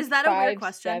 I'm Is that a weird five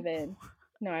question? seven.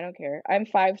 No, I don't care. I'm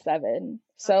 5'7". Okay.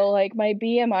 So, like, my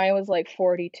BMI was like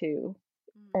 42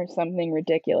 Mm. or something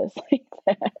ridiculous like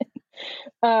that.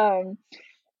 Um,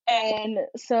 and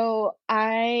so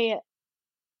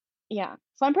yeah.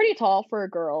 So I'm pretty tall for a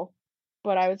girl,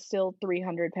 but I was still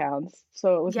 300 pounds.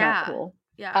 So it was not Yeah. cool.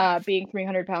 Yeah. Being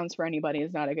 300 pounds for anybody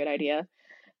is not a good idea.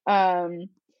 Um,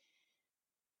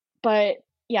 but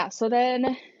yeah, so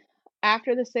then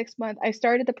after the 6 month, I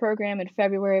started the program in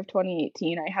February of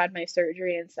 2018. I had my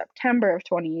surgery in September of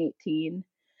 2018.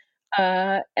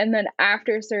 And then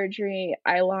after surgery,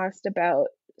 I lost about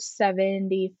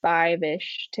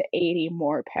 75-ish to 80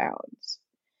 more pounds.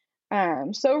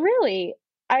 So really,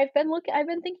 I've been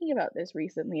thinking about this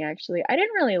recently actually. I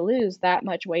didn't really lose that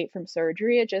much weight from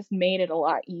surgery. It just made it a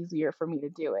lot easier for me to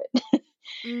do it.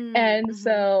 Mm, And mhm.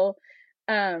 so,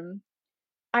 um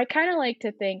I kind of like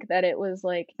to think that it was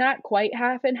like not quite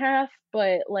half and half,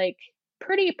 but like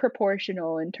pretty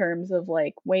proportional in terms of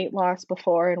like weight loss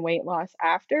before and weight loss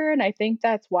after. And I think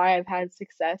that's why I've had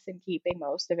success in keeping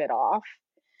most of it off.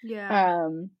 Yeah.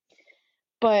 Um,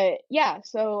 but yeah,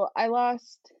 so I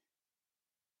lost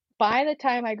by the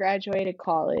time I graduated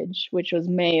college, which was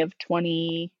May of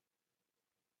 2019,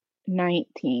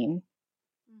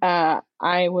 Mhm.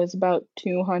 I was about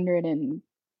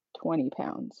 220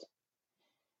 pounds.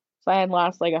 So I had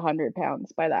lost like 100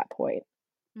 pounds by that point.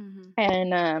 Mhm.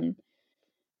 And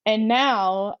And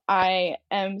now I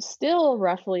am still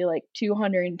roughly like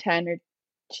 210 or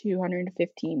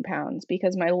 215 pounds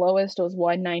because my lowest was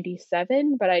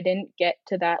 197, but I didn't get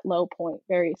to that low point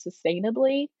very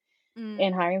sustainably.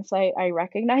 In Mm. hindsight, I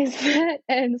recognized that,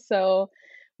 and so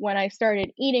when I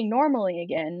started eating normally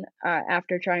again,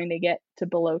 after trying to get to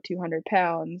below 200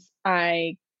 pounds,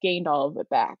 I gained all of it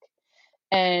back.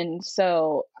 And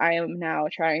so I am now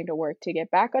trying to work to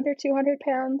get back under 200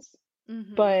 pounds,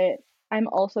 Mhm. but I'm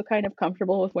also kind of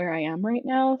comfortable with where I am right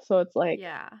now. So it's like,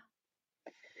 Yeah.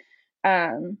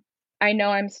 um, I know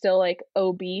I'm still like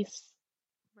obese,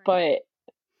 Right. but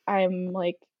I'm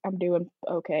doing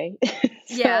okay.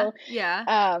 Yeah. So, Yeah.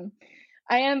 um,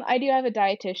 I do have a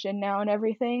dietitian now and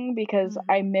everything because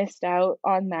I Mhm. missed out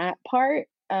on that part,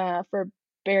 for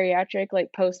bariatric, like,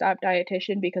 post-op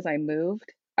dietitian because I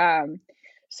moved.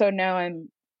 So now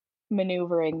I'm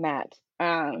maneuvering that.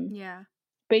 Yeah.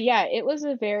 But yeah, it was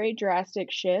a very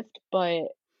drastic shift, but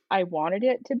I wanted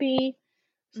it to be,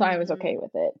 so I was okay Mhm.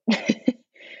 with it.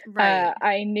 Right.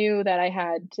 I knew that I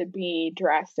had to be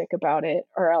drastic about it,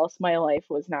 or else my life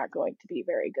was not going to be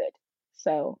very good.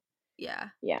 So, Yeah.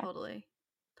 yeah, Totally.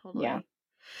 yeah, Totally.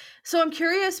 So I'm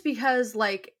curious because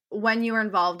like when you were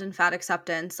involved in fat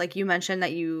acceptance, like you mentioned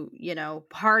that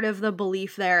part of the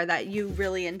belief there that you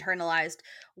really internalized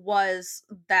was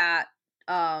that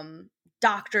um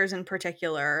doctors in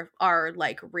particular are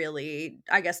like really,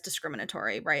 I guess,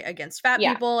 discriminatory, right, against fat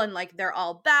yeah. people, and like they're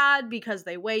all bad because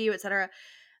they weigh you, etc.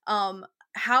 Um,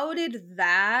 how did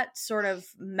that sort of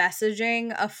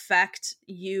messaging affect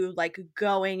you, like,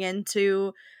 going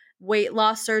into weight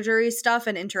loss surgery stuff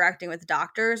and interacting with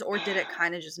doctors, or did it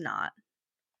kinda just not?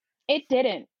 It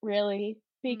didn't really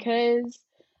Mm. because,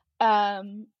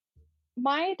 um,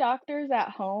 my doctors at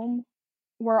home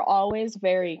were always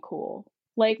very cool.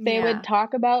 Like, they would Yeah.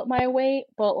 talk about my weight,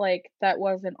 but, like, that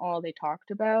wasn't all they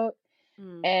talked about.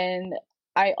 Mm. And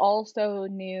I also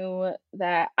knew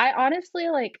that I honestly,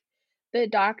 like, the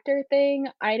doctor thing,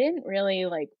 I didn't really,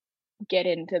 like, get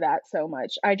into that so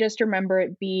much. I just remember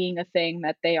it being a thing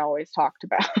that they always talked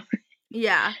about.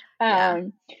 Yeah. Yeah.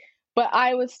 Um, but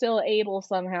I was still able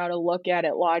somehow to look at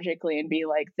it logically and be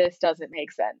like, "This doesn't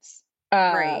make sense."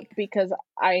 Right. Because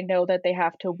I know that they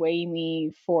have to weigh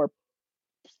me for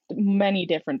many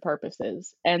different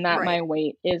purposes, and that my Right.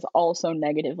 weight is also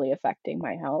negatively affecting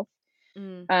my health.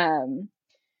 Mm. Um,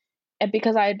 and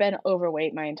because I had been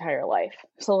overweight my entire life.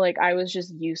 So, like, I was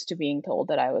just used to being told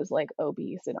that I was, like,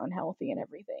 obese and unhealthy and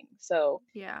everything. So,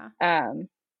 Yeah. um,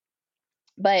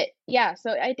 but yeah,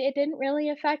 so it didn't really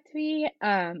affect me.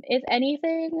 If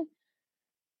anything,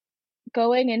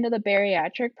 going into the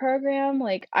bariatric program,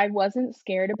 like, I wasn't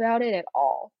scared about it at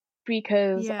all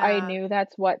because I Yeah. knew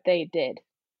that's what they did.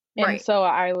 And Right. so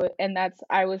I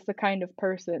was the kind of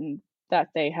person that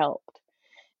they helped.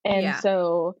 And Yeah.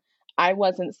 so I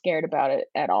wasn't scared about it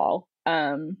at all.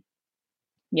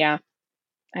 Yeah,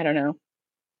 I don't know.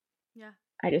 Yeah.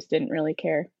 I just didn't really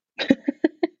care.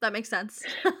 That makes sense.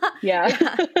 Yeah.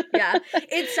 Yeah, yeah.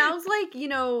 It sounds like,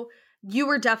 you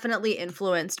were definitely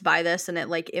influenced by this and it,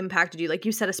 like, impacted you, like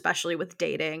you said, especially with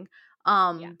dating.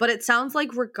 Yeah. But it sounds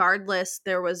like regardless,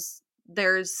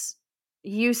 there's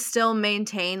you still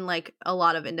maintain, like, a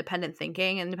lot of independent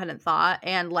thinking, independent thought,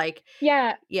 and, like,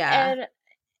 Yeah, yeah.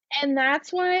 and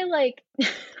that's why, like,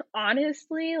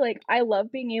 honestly, like, I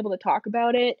love being able to talk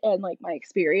about it and, like, my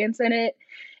experience in it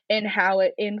and how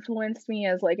it influenced me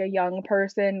as, like, a young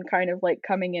person kind of, like,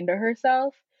 coming into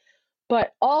herself.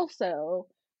 But also,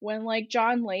 when, like,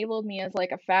 John labeled me as,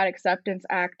 like, a fat acceptance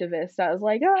activist, I was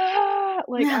like, "Ah!"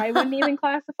 Like, I wouldn't even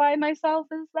classify myself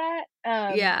as that.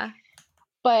 Yeah.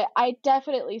 But I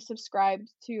definitely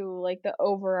subscribed to, like, the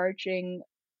overarching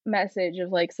message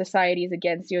of, like, society's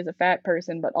against you as a fat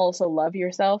person, but also love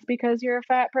yourself because you're a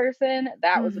fat person.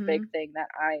 That was a big Mhm. thing that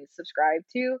I subscribed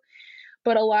to.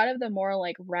 But a lot of the more,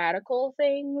 like, radical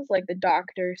things, like the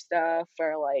doctor stuff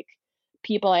or, like,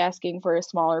 people asking for a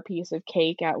smaller piece of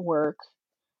cake at work,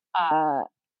 uh,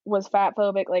 was fat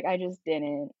phobic. Like, I just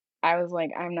didn't. I was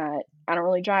like, I don't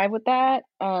really jive with that.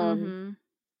 Mhm.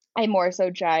 I more so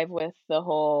jive with the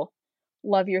whole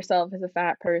love yourself as a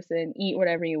fat person, eat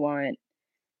whatever you want,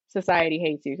 society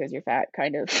hates you because 'cause you're fat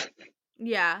kind of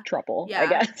Yeah. trouble, I Yeah.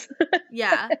 guess.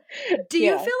 Yeah. Do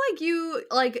you Yeah. feel like you,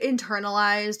 like,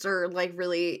 internalized or, like,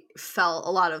 really felt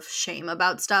a lot of shame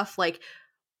about stuff? Like,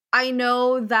 I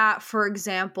know that, for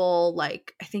example,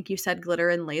 like, I think you said glitter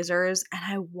and lasers, and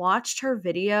I watched her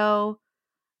video,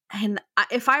 and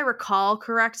if I recall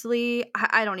correctly,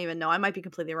 I don't even know. I might be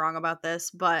completely wrong about this,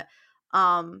 but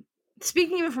um,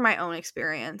 speaking even from my own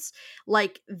experience,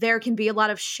 like, there can be a lot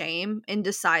of shame in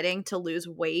deciding to lose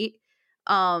weight.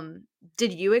 Um,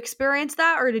 did you experience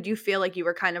that, or did you feel like you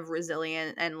were kind of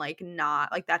resilient and, like,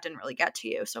 not like that didn't really get to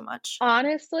you so much?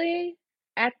 Honestly,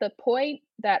 at the point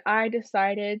that I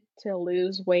decided to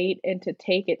lose weight and to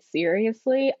take it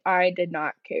seriously, I did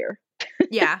not care.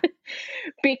 Yeah.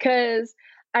 Because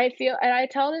I feel, and I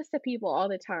tell this to people all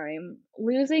the time,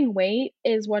 losing weight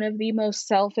is one of the most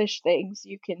selfish things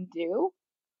you can do,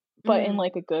 but in Mm.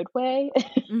 like a good way.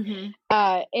 Mhm.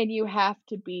 And you have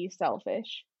to be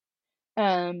selfish.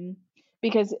 Um,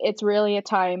 because it's really a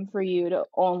time for you to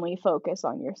only focus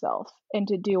on yourself and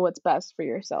to do what's best for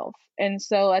yourself. And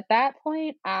so at that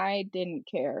point, I didn't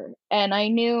care. And I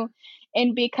knew,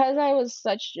 and because I was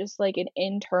such just like an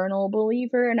internal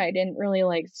believer and I didn't really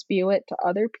like spew it to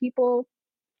other people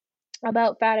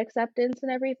about fat acceptance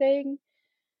and everything,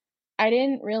 I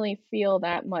didn't really feel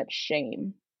that much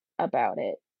shame about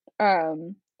it.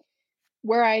 Um,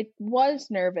 where I was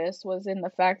nervous was in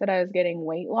the fact that I was getting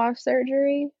weight loss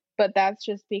surgery, but that's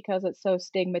just because it's so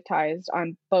stigmatized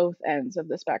on both ends of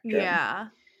the spectrum. Yeah.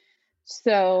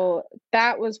 So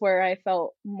that was where I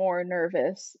felt more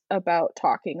nervous about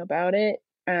talking about it.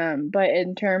 But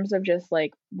in terms of just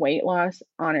like weight loss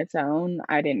on its own,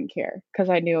 I didn't care because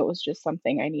I knew it was just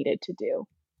something I needed to do.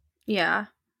 Yeah.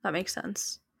 That makes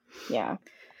sense. Yeah.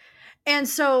 And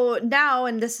so now,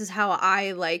 and this is how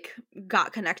I like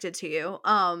got connected to you.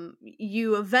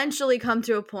 You eventually come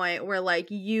to a point where like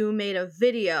you made a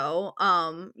video,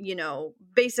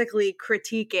 basically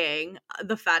critiquing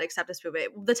the fat acceptance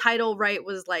movement. The title, right,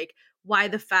 was like why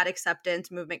the fat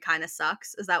acceptance movement kind of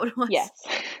sucks. Is that what it was? Yes.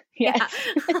 Yeah. Yes.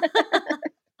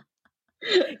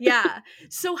 Yeah.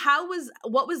 So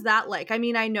what was that like? I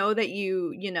mean, I know that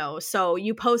so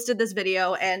you posted this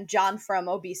video and John from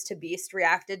Obese to Beast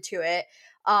reacted to it.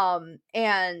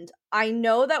 And I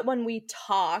know that when we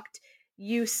talked,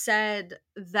 you said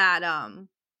that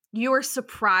you were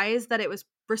surprised that it was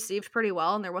received pretty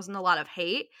well and there wasn't a lot of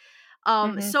hate.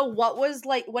 Mhm. So what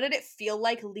did it feel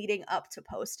like leading up to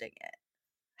posting it?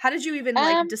 How did you even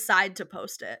like Um, decide to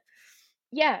post it?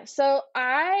 yeah, so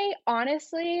I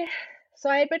honestly, so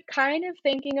I had been kind of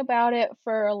thinking about it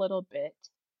for a little bit.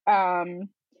 Um,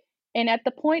 and at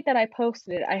the point that I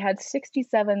posted it, I had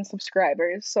 67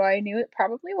 subscribers, so I knew it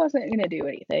probably wasn't going to do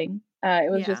anything.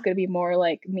 It was just Yeah. going to be more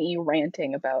like me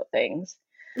ranting about things.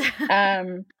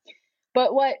 Um,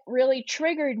 but what really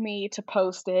triggered me to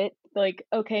post it, like,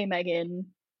 okay,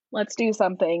 Megan, let's do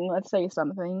something, let's say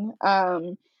something,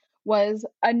 was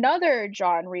another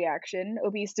John reaction,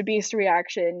 Obese to Beast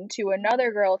reaction to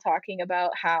another girl talking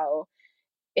about how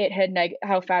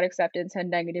how fat acceptance had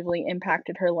negatively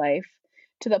impacted her life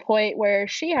to the point where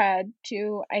she had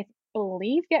to, I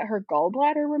believe, get her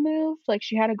gallbladder removed. Like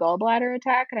she had a gallbladder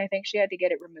attack and I think she had to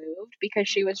get it removed because Oh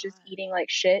she was just God. eating like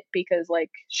shit because like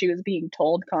she was being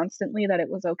told constantly that it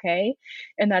was okay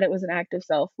and that it was an act of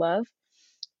self-love.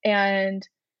 And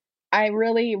I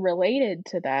really related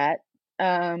to that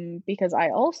because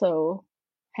I also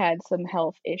had some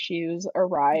health issues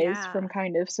arise from Yeah.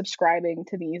 kind of subscribing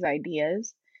to these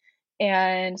ideas.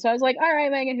 And so I was like, "All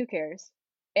right, Megan, who cares?"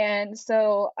 And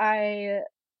so I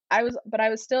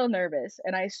was still nervous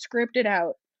and I scripted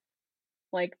out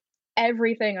like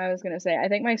everything I was going to say. I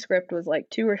think my script was like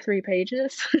 2 or 3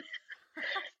 pages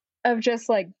of just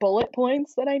like bullet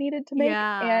points that I needed to make.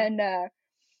 Yeah.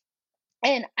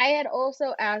 And I had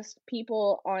also asked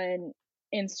people on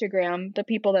Instagram, the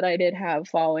people that I did have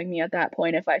following me at that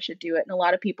point, if I should do it. And a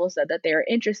lot of people said that they were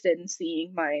interested in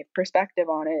seeing my perspective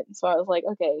on it. So I was like,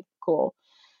 okay, cool.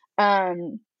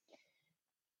 Um,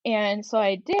 And so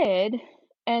I did,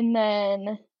 and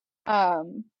then,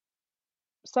 um,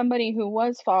 somebody who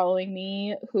was following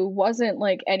me, who wasn't,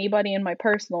 like, anybody in my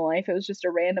personal life, it was just a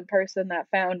random person that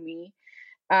found me,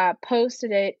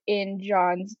 posted it in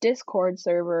John's Discord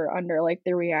server under, like,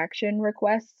 the reaction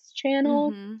requests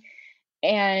channel, Mhm.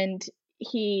 and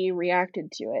he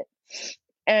reacted to it.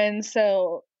 And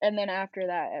then after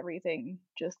that, everything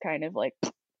just kind of, like,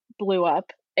 blew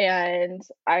up, and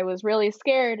I was really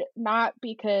scared, not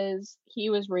because he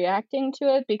was reacting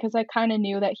to it, because I kinda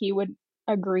knew that he would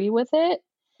agree with it,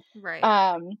 Right.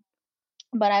 um,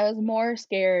 but I was more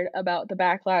scared about the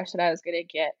backlash that I was gonna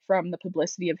get from the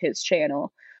publicity of his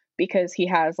channel, because he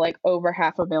has, like, over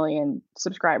 500,000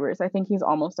 subscribers. I think he's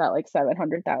almost at, like,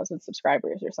 700,000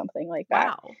 subscribers or something like that,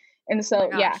 Wow. and Oh my so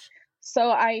yeah. gosh. So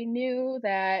I knew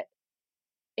that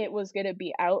it was gonna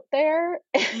be out there,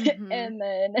 Mhm. and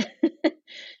then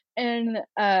and,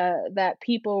 that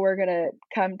people were gonna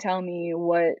come tell me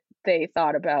what they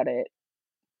thought about it,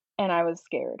 and I was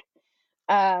scared.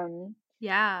 Um,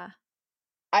 Yeah.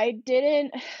 I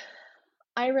didn't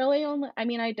I really only I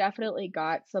mean, I definitely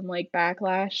got some, like,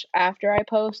 backlash after I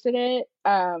posted it,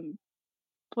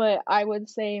 but I would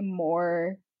say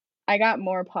more I got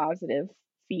more positive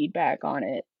feedback on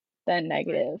it than Right.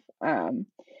 negative,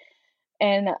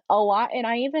 and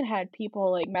I even had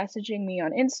people like messaging me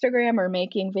on Instagram or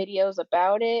making videos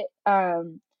about it,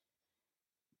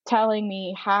 telling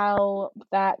me how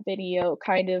that video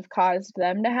kind of caused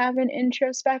them to have an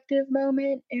introspective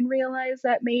moment and realize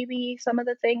that maybe some of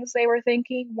the things they were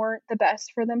thinking weren't the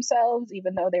best for themselves,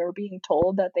 even though they were being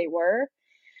told that they were.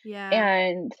 Yeah.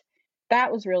 And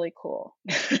that was really cool.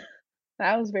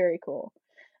 That was very cool.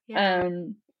 Yeah.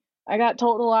 Um, I got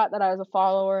told a lot that I was a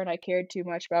follower and I cared too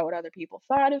much about what other people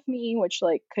thought of me, which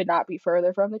like could not be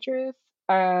further from the truth.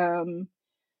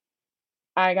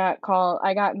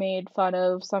 I got made fun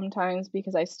of sometimes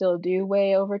because I still do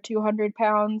weigh over 200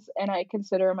 pounds and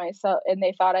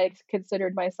they thought I'd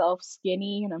considered myself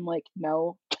skinny. And I'm like,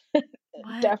 no,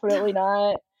 What? definitely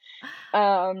not.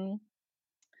 Um,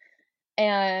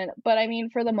 but I mean,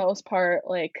 for the most part,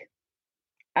 like,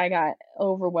 I got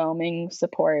overwhelming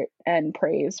support and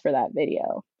praise for that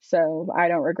video. So I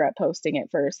don't regret posting it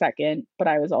for a second, but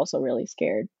I was also really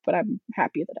scared, but I'm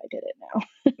happy that I did it now.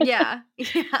 Yeah.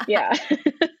 Yeah. Yeah.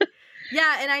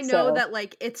 Yeah, and I know So, that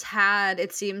like it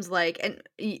seems like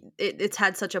it's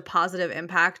had such a positive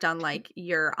impact on like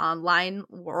your online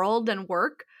world and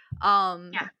work.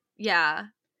 yeah. Yeah.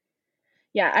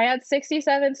 Yeah, I had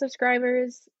 67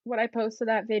 subscribers when I posted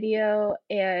that video,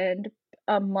 and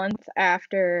a month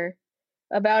after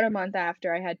about a month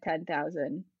after, I had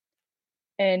 10,000.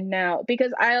 And now,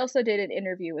 because I also did an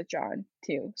interview with John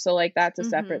too, so like that's a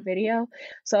separate Mhm. video.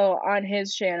 So on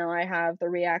his channel, I have the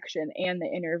reaction and the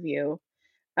interview.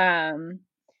 Um,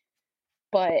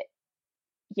 but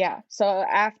yeah, so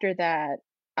after that,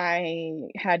 I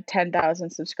had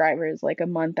 10,000 subscribers like a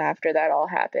month after that all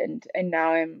happened, and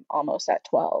now I'm almost at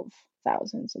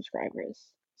 12,000 subscribers.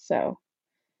 So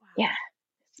Wow. yeah,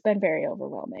 it's been very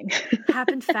overwhelming.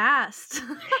 Happened fast.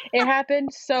 It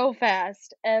happened so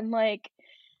fast,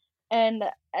 and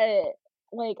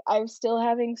I'm still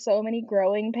having so many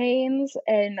growing pains,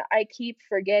 and I keep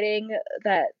forgetting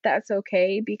that that's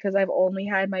okay because I've only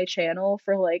had my channel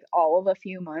for like all of a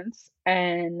few months,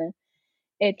 and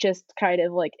it just kind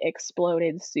of like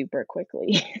exploded super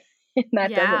quickly. And that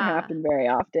doesn't Yeah. happen very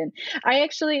often. I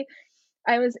actually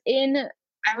I was in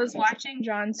I was watching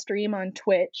John stream on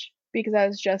Twitch because I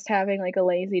was just having like a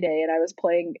lazy day and I was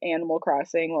playing Animal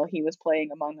Crossing while he was playing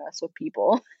Among Us with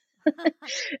people.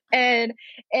 and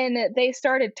they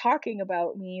started talking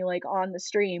about me like on the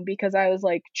stream because I was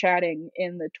like chatting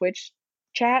in the Twitch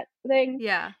chat thing,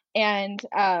 Yeah. and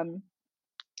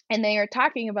they are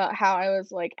talking about how I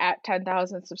was like at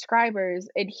 10,000 subscribers,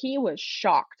 and he was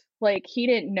shocked. Like he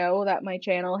didn't know that my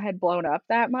channel had blown up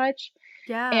that much,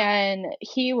 Yeah. and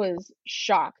he was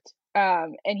shocked.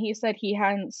 And he said he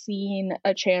hadn't seen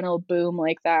a channel boom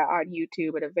like that on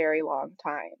YouTube in a very long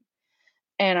time.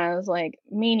 And I was like,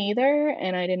 me neither.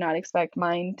 And I did not expect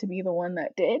mine to be the one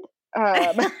that did.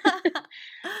 Um,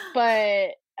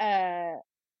 but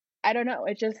I don't know.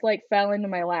 It just like fell into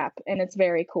my lap and it's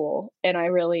very cool. And I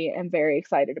really am very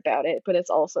excited about it, but it's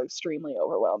also extremely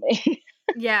overwhelming.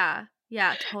 Yeah.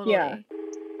 Yeah, Yeah. totally. Yeah.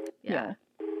 Yeah.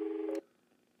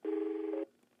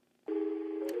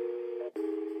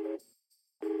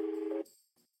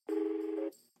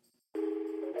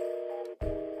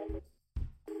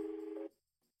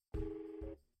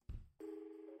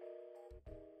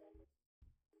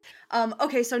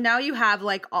 Okay, so now you have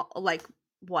like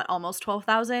what, almost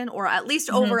 12,000 or at least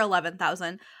Hmm. over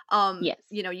 11,000 Yes.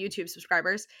 YouTube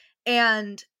subscribers.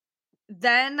 And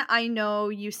then I know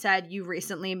you said you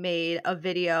recently made a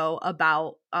video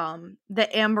about the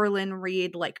Amberlynn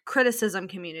Reid like criticism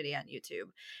community on YouTube.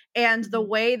 And the Hmm.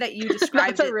 way that you That's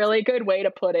described a it. really good way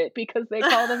to put it because they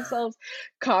call themselves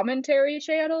commentary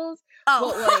channels, but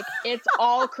Oh. like it's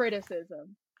all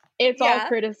criticism. It's all Yeah.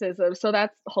 criticism. So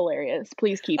that's hilarious.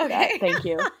 Please keep that. Okay. Thank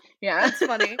you. Yeah. That's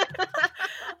funny.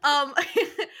 um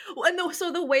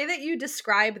so the way that you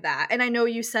describe that, and I know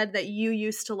you said that you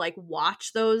used to like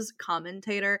watch those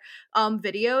commentator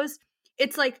videos,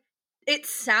 it's like it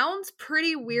sounds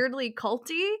pretty weirdly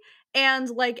culty, and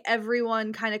like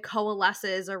everyone kind of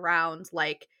coalesces around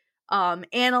like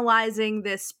analyzing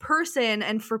this person.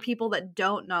 And for people that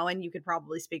don't know, and you could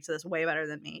probably speak to this way better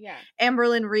than me, Yeah.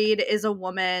 Amberlynn Reid is a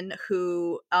woman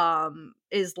who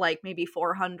is like maybe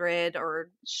 400 or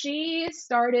She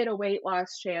started a weight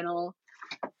loss channel,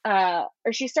 or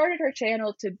she started her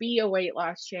channel to be a weight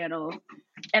loss channel.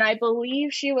 And I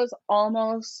believe she was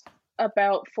almost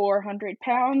about 400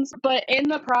 pounds. But in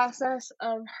the process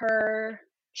of her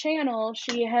channel,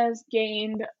 she has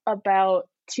gained about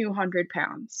 200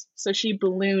 pounds. So she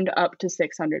ballooned up to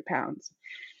 600 pounds.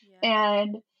 yeah.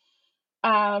 And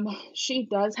She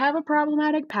does have a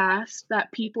problematic past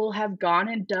that people have gone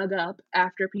and dug up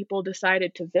after people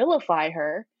decided to vilify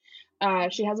her.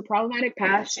 She has a problematic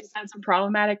past. She's said some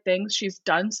problematic things. She's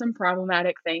done some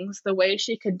problematic things. The way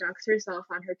she conducts herself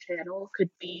on her channel could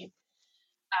be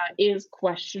is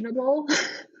questionable.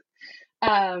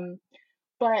 um,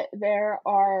 but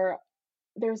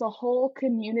there's a whole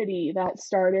community that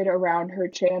started around her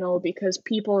channel because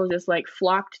people just like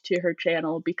flocked to her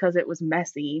channel because it was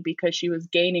messy, because she was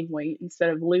gaining weight instead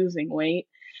of losing weight.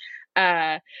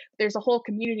 Uh, there's a whole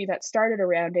community that started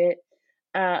around it,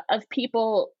 of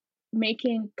people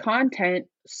making content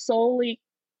solely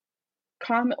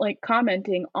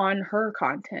commenting on her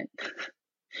content.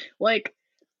 Like,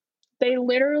 they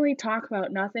literally talk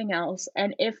about nothing else,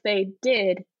 and if they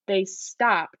did, they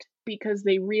stopped because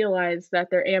they realized that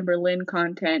their Amberlynn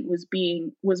content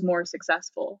was more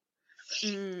successful.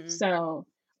 Mm. So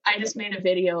I just made a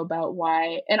video about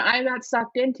why, and I got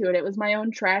sucked into it. It was my own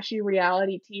trashy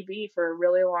reality TV for a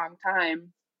really long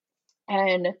time,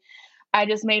 and I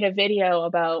just made a video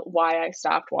about why I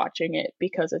stopped watching it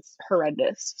because it's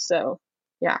horrendous. So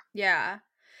yeah. Yeah.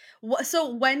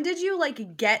 So when did you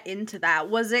like get into that?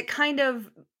 Was it kind of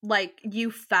like you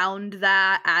found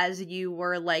that as you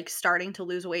were like starting to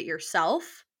lose weight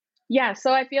yourself? Yeah,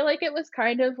 so I feel like it was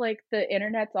kind of like the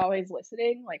internet's always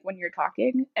listening, like when you're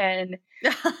talking, and it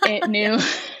Yeah, knew.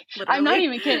 I'm not literally.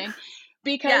 even kidding.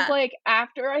 Because Yeah. like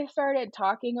after I started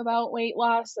talking about weight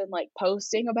loss and like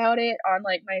posting about it on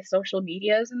like my social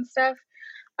medias and stuff,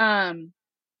 um,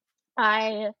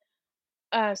 I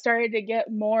started to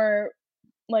get more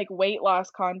like weight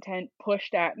loss content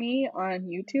pushed at me on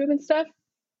YouTube and stuff.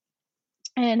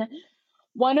 And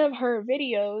one of her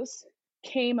videos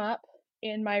came up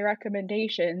in my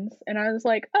recommendations, and I was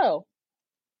like, oh,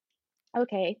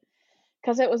 okay.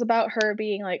 Because it was about her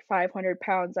being like 500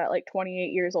 pounds at like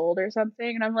 28 years old or something.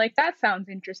 And I'm like, that sounds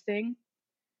interesting.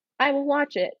 I will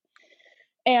watch it.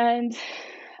 And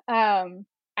um,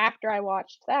 after I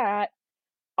watched that,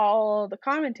 all the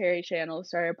commentary channels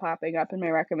started popping up in my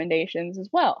recommendations as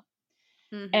well.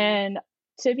 Mhm. And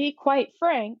to be quite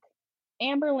frank,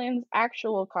 Amberlynn's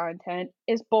actual content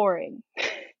is boring.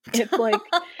 It's like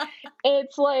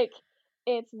it's like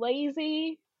it's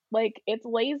lazy, it's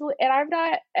lazy, and I'm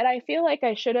not, and I feel like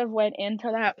I should have went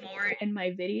into that more in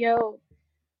my video,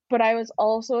 but I was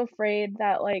also afraid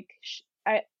that like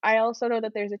I also know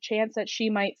that there's a chance that she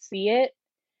might see it,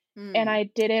 and Mm. I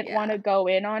didn't want to Yeah. go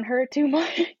in on her too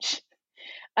much.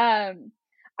 um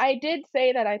I did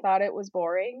say that I thought it was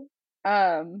boring.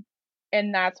 Um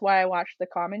and that's why I watched the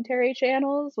commentary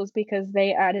channels, was because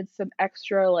they added some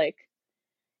extra like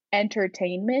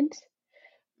entertainment.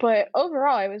 But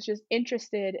overall, I was just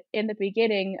interested in the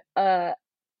beginning. I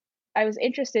was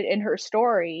interested in her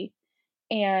story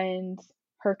and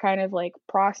her kind of like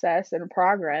process and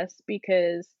progress,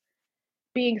 because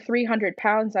being 300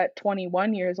 pounds at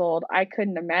 21 years old, I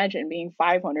couldn't imagine being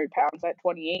 500 pounds at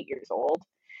 28 years old.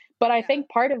 But I Yeah. think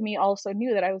part of me also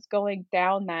knew that I was going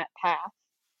down that path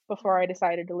before I Mhm.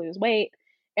 decided to lose weight.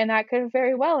 And that could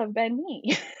very well have been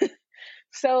me.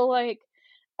 So, like,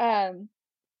 um,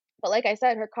 but like I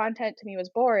said, her content to me was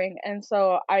boring, and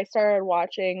so I started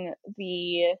watching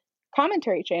the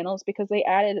commentary channels because they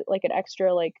added like an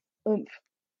extra like oomph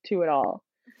to it all.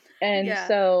 And Yeah.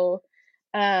 so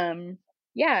um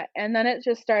yeah, and then it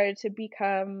just started to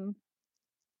become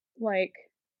like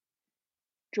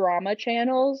drama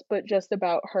channels but just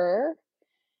about her.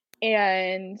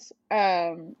 And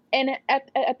at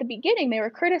the beginning they were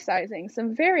criticizing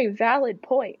some very valid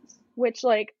points, which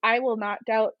like I will not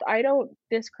doubt. I don't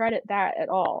discredit that at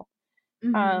all.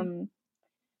 Mhm. um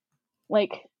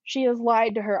like, she has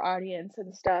lied to her audience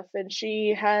and stuff, and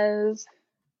she has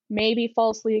maybe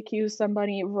falsely accused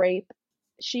somebody of rape.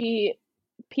 She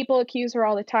People accuse her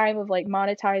all the time of like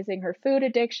monetizing her food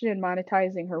addiction and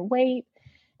monetizing her weight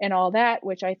and all that,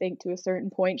 which I think to a certain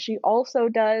point she also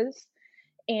does.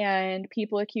 And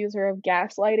people accuse her of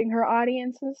gaslighting her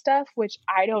audience and stuff, which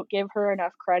I don't give her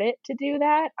enough credit to do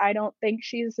that. I don't think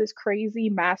she's this crazy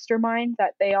mastermind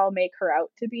that they all make her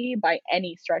out to be by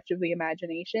any stretch of the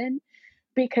imagination,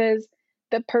 because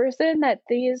the person that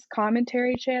these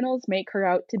commentary channels make her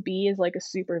out to be is like a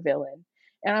super villain.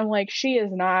 And I'm like, she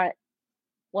is not.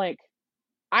 Like,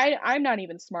 I'm not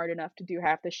even smart enough to do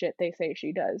half the shit they say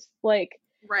she does. Like,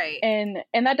 Right. and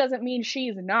that doesn't mean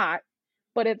she's not,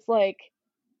 but it's like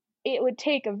it would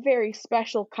take a very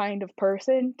special kind of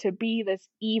person to be this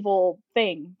evil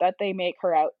thing that they make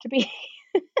her out to be.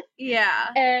 Yeah.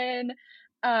 and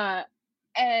uh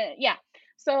and yeah.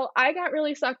 So I got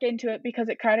really sucked into it because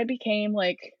it kind of became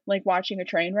like watching a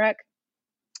train wreck,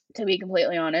 to be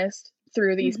completely honest.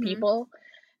 through these Mm-hmm. people,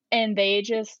 and they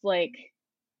just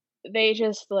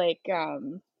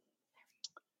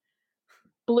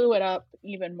blew it up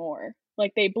even more.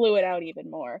 Like, they blew it out even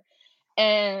more.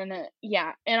 And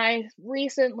yeah, and I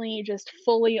recently just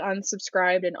fully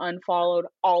unsubscribed and unfollowed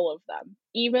all of them.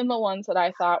 Even the ones that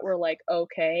I thought were like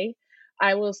okay.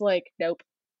 I was like, nope,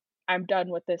 I'm done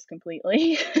with this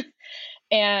completely.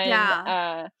 And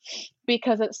Yeah.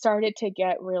 because it started to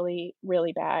get really,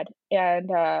 really bad. And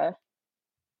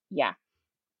yeah,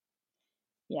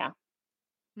 yeah.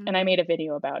 And I Mm-hmm. made a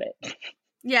video about it.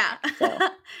 Yeah. So,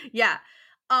 Yeah.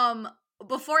 Um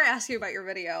Before I ask you about your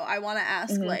video, I want to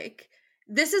ask, mhm. like,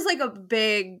 this is like a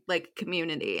big like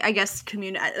community. I guess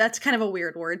community, that's kind of a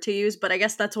weird word to use, but I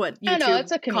guess that's what I know YouTube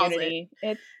it's a calls it. community.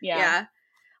 It's yeah. Yeah.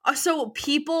 So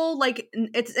people like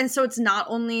it's and so it's not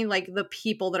only like the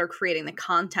people that are creating the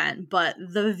content, but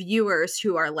the viewers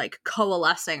who are like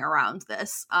coalescing around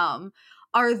this.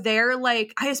 Are there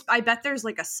like I bet there's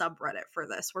like a subreddit for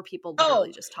this where people literally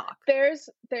Oh, just talk. there's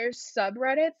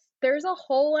subreddits. There's a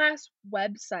whole ass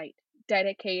website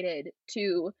dedicated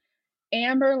to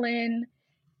Amberlynn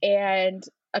and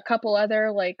a couple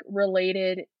other like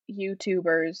related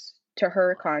YouTubers to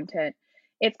her content.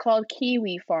 It's called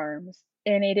Kiwi Farms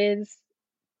and it is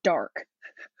dark.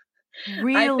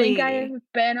 I think I have Really?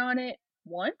 been on it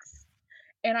once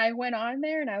and I went on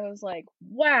there and I was like,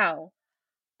 "Wow,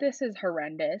 this is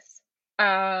horrendous.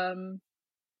 Um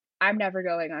I'm never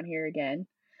going on here again."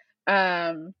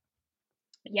 Um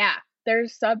yeah,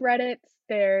 there's subreddits,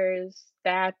 there's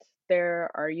that, there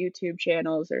are YouTube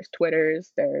channels, there's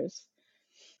Twitters,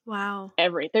 Wow.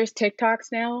 there's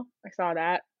TikToks now. I saw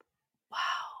that. Wow.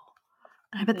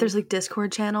 I bet Mhm. there's like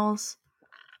Discord channels.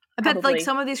 I bet like Probably.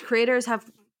 some of these creators have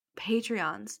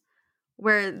Patreons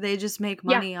where they just make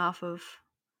Yeah, money off of.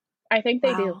 I think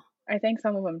they do. Wow. I think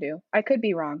some of them do. I could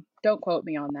be wrong. Don't quote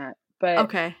me on that. But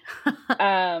Okay.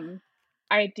 um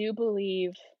I do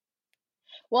believe,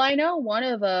 well, I know one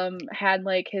of them had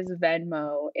like his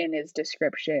Venmo in his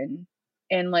description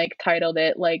and like titled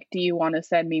it like, "Do you want to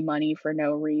send me money for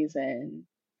no reason?"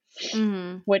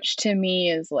 Mhm. Which to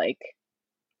me is like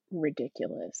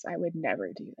ridiculous. I would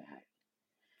never do that.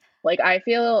 Like, I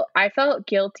felt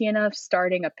guilty enough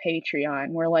starting a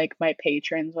Patreon where like my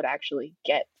patrons would actually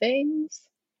get things.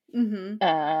 Mhm.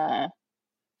 Uh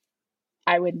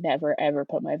I would never ever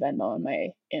put my Venmo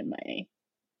in my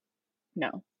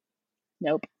no.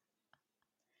 Nope.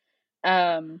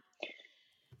 Um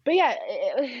but yeah,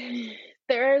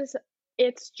 there's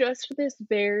it's just this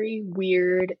very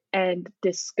weird and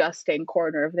disgusting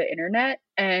corner of the internet.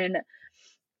 And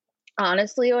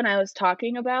honestly, when I was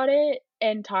talking about it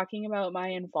and talking about my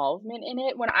involvement in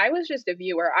it, when I was just a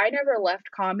viewer, I never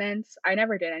left comments. I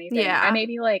never did anything. Yeah. I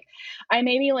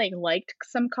maybe like liked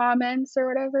some comments or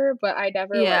whatever, but I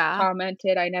never like Yeah.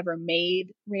 commented. I never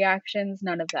made reactions,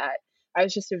 none of that. I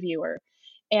was just a viewer.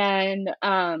 And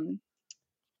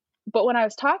but when I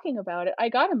was talking about it, I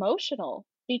got emotional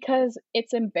because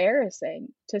it's embarrassing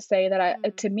to say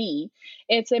that to Mm. me,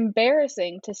 it's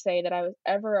embarrassing to say that I was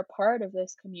ever a part of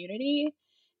this community,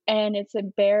 and it's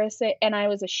embarrassing and I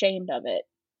was ashamed of it.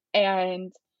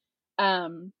 And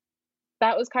um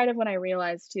that was kind of when I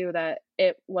realized too that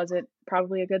it wasn't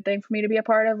probably a good thing for me to be a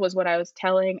part of, was what I was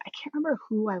telling, I can't remember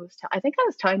who I was telling. I think I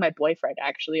was telling my boyfriend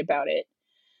actually about it.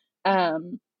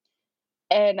 Um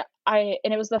and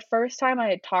it was the first time I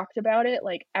had talked about it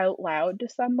like out loud to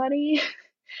somebody.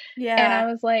 And I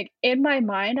Yeah. was like, in my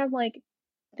mind, I'm like,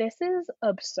 this is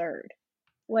absurd.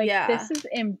 Like, Yeah. this is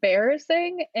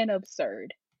embarrassing and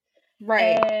absurd.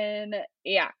 Right. And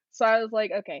yeah, so I was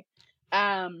like, okay.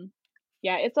 Um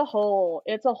yeah, it's a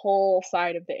whole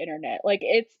side of the internet. Like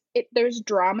there's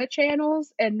drama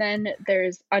channels and then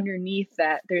there's underneath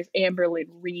that there's Amberlynn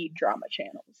Reid drama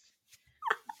channels.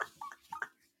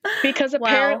 Because Wow.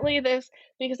 apparently this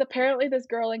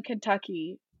girl in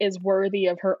Kentucky is worthy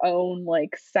of her own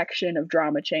like section of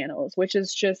drama channels, which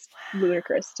is just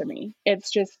ludicrous to me.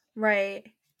 It's just Right.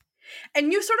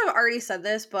 And you sort of already said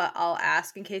this, but I'll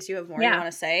ask in case you have more you yeah.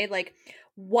 want to say. Like,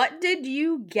 what did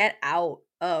you get out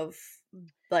of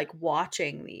like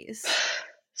watching these?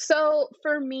 So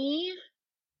for me,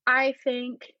 I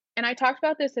think, and I talked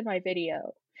about this in my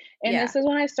video, and Yeah. this is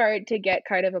when I started to get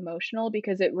kind of emotional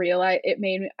because it made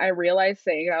me I realized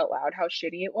saying it out loud how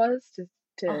shitty it was to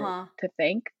Uh-huh. to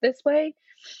think this way.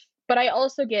 But I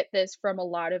also get this from a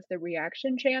lot of the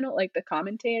reaction channel, like the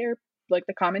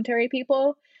commentary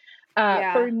people.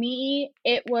 For Yeah. me,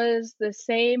 it was the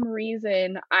same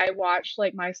reason I watched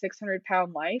like My 600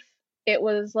 Pound Life. It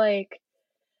was like,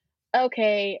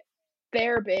 okay,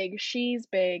 they're big, she's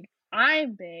big,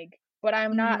 I'm big, but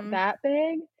I'm not Mhm. that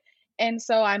big. and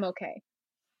so I'm okay.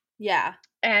 Yeah.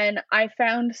 And I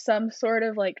found some sort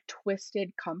of like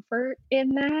twisted comfort in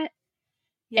that, and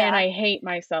Yeah. I hate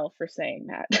myself for saying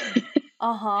that.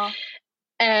 Uh-huh.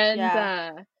 And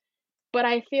Yeah. but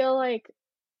I feel like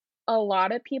a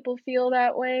lot of people feel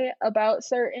that way about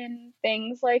certain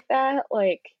things like that.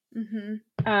 Like, Mhm.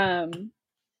 um,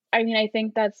 I mean, I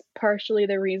think that's partially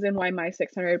the reason why my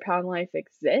 600-pound life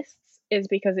exists, is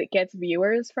because it gets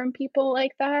viewers from people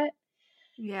like that.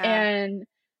 Yeah. And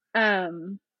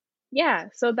um, yeah,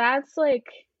 so that's like,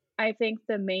 I think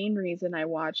the main reason I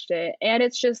watched it. And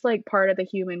it's just like part of the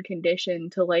human condition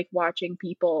to like watching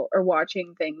people or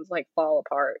watching things like fall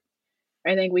apart.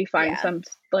 I think we find Yeah. some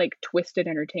like twisted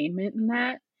entertainment in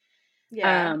that.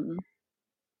 Yeah. Um,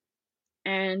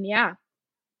 and yeah,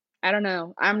 I don't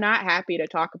know. I'm not happy to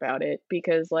talk about it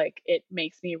because like it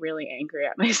makes me really angry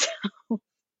at myself.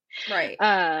 Right.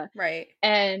 Uh, Right.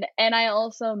 and I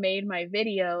also made my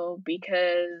video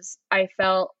because I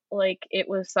felt like it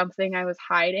was something I was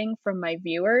hiding from my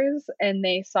viewers, and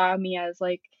they saw me as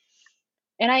like,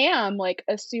 and I am like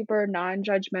a super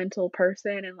non-judgmental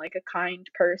person and like a kind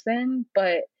person,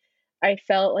 but I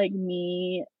felt like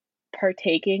me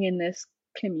partaking in this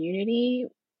community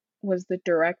was the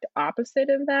direct opposite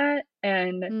of that,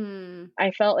 and Hmm.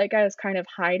 I felt like I was kind of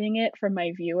hiding it from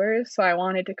my viewers, so I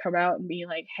wanted to come out and be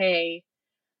like, "Hey,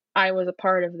 I was a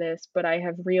part of this, but I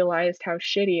have realized how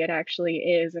shitty it actually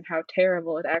is and how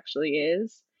terrible it actually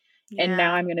is, and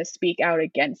now Yeah. I'm gonna speak out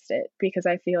against it," because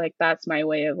I feel like that's my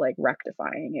way of, like,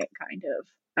 rectifying it kind of.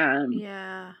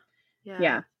 Yeah. Yeah,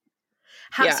 Yeah.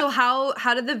 How yeah. so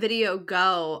how did the video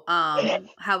go?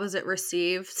 How was it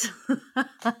received?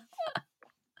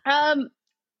 Um,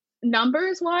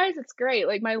 Numbers-wise, it's great,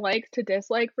 like, my like to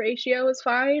dislike ratio is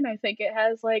fine. I think it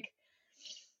has, like,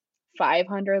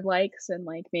 500 likes and,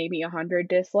 like, maybe 100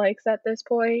 dislikes at this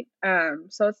point,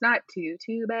 so it's not too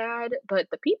bad, but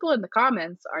the people in the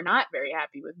comments are not very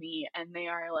happy with me, and they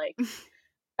are, like,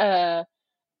 uh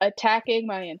attacking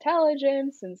my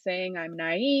intelligence and saying I'm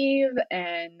naive,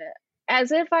 and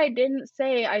as if I didn't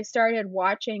say I started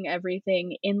watching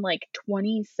everything in like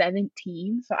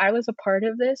 2017. So I was a part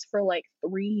of this for like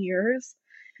 3 years.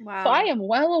 So I Wow. am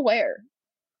well aware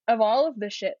of all of the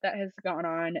shit that has gone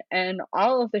on and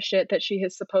all of the shit that she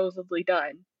has supposedly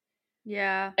done.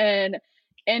 Yeah. And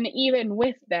even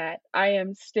with that, I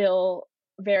am still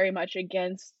very much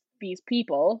against these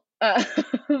people.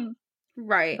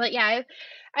 Right. But yeah,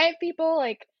 I have people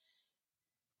like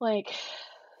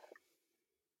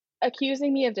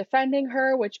accusing me of defending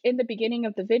her, which in the beginning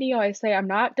of the video I say I'm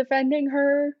not defending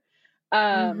her.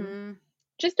 Um Mhm.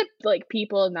 just to, like,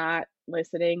 people not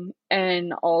listening,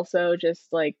 and also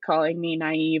just like calling me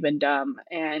naive and dumb,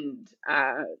 and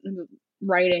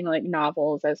writing like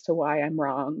novels as to why I'm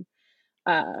wrong.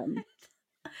 Um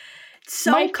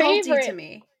So my culty to favorite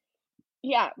me.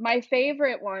 yeah, my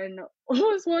favorite one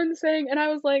was one saying, and I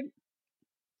was like,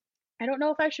 I don't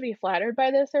know if I should be flattered by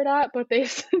this or not, but they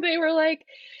were like,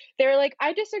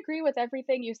 "I disagree with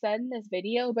everything you said in this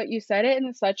video, but you said it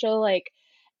in such a, like,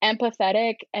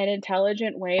 empathetic and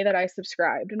intelligent way that I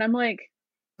subscribed." And I'm like,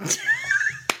 That's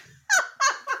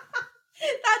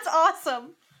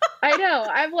awesome. "I know."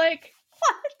 I'm like,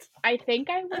 What? "I think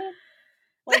I win?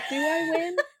 Like, do I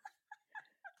win?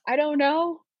 I don't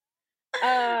know."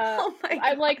 Uh, Oh my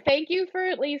I'm god. like, "Thank you for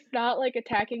at least not, like,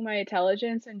 attacking my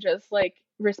intelligence and just, like,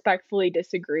 respectfully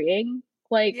disagreeing."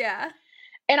 Like, Yeah.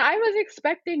 and I was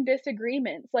expecting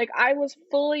disagreements, like, I was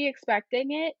fully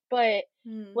expecting it, but,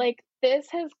 Hmm. like, this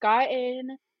has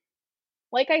gotten,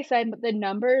 like I said, the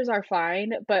numbers are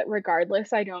fine, but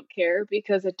regardless, I don't care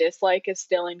because a dislike is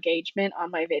still engagement on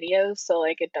my videos, so,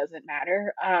 like, it doesn't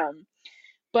matter,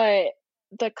 but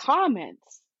the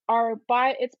comments are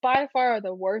by far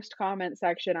the worst comment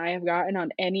section I have gotten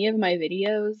on any of my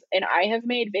videos, and I have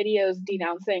made videos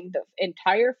denouncing the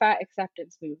entire fat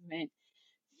acceptance movement,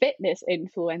 fitness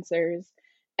influencers,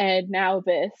 and now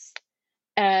this.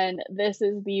 And this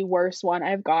is the worst one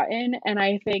I've gotten. And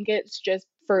I think it's just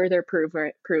further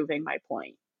proving my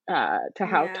point to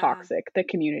how Yeah. toxic the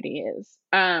community is.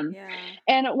 Yeah.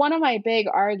 And one of my big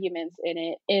arguments in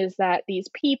it is that these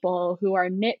people who are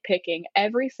nitpicking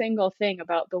every single thing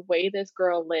about the way this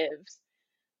girl lives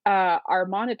are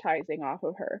monetizing off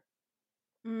of her,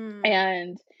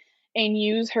 Mm. and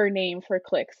use her name for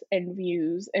clicks and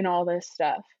views and all this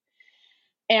stuff.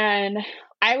 And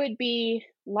I would be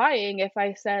lying if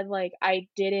I said, like, I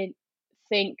didn't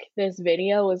think this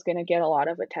video was gonna get a lot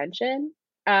of attention.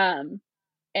 Um,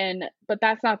 but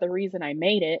that's not the reason I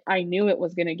made it. I knew it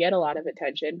was gonna get a lot of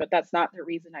attention, but that's not the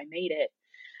reason I made it.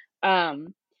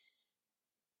 Um,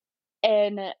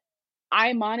 and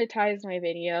I monetized my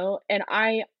video and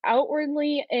I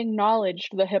outwardly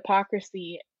acknowledged the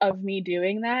hypocrisy of me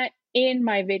doing that in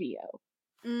my video.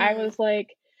 I Mm. was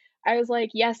like I was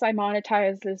like, "Yes, I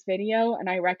monetized this video and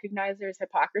I recognize there's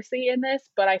hypocrisy in this,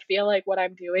 but I feel like what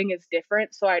I'm doing is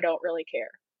different, so I don't really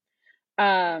care."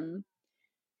 Um,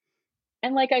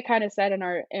 and like I kinda said in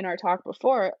our talk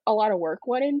before, a lot of work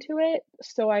went into it,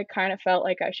 so I kind of felt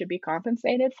like I should be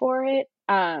compensated for it.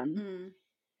 Mm.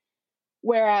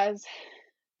 Whereas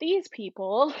these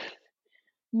people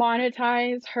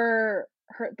monetize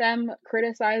them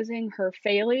criticizing her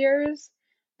failures,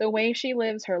 the way she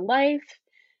lives her life.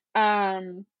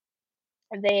 Um,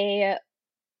 they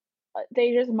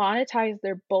they just monetize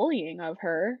their bullying of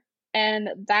her, and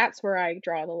that's where I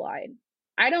draw the line.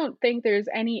 I don't think there's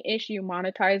any issue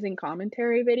monetizing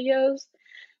commentary videos,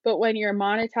 but when you're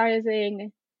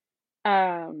monetizing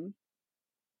um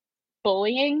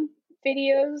bullying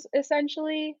videos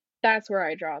essentially, that's where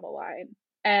I draw the line.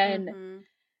 And Mhm.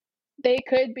 they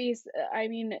could be I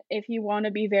mean, if you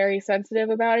wanna be very sensitive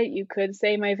about it, you could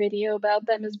say my video about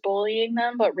them is bullying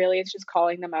them, but really it's just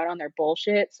calling them out on their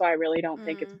bullshit, so I really don't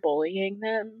think it's Mm. bullying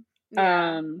them.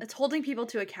 Yeah. It's holding people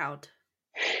to account.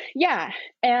 Yeah,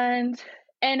 and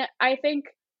I think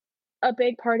a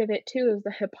big part of it too is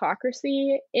the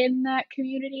hypocrisy in that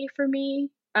community for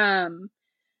me,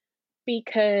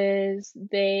 because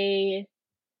they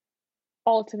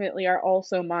ultimately are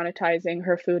also monetizing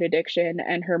her food addiction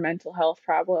and her mental health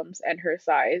problems and her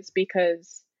size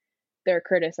because they're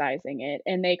criticizing it,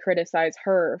 and they criticize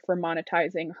her for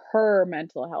monetizing her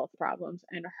mental health problems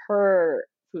and her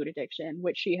food addiction,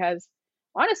 which she has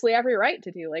honestly every right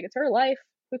to do. Like, it's her life.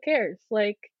 Who cares?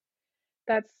 Like,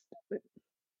 that's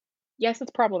yes,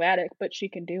 it's problematic, but she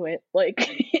can do it. Like,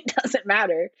 it doesn't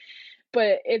matter.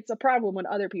 But it's a problem when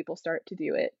other people start to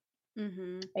do it.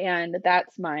 Mhm. And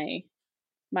that's my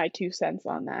 2 cents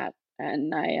on that.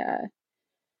 And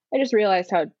I just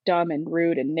realized how dumb and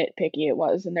rude and nitpicky it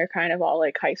was, and they're kind of all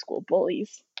like high school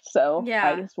bullies. So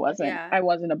Yeah. Yeah. I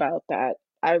wasn't about that.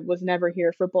 I was never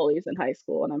here for bullies in high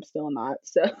school, and I'm still not.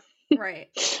 So, Right.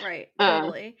 Right.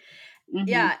 uh, Totally. mhm.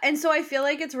 Yeah, and so I feel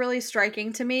like it's really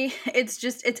striking to me.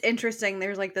 It's interesting.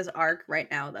 There's like this arc right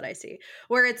now that I see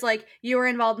where it's like you were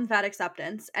involved in fat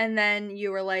acceptance and then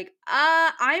you were like,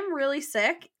 I'm really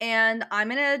sick and I'm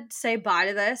going to say bye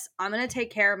to this. I'm going to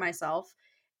take care of myself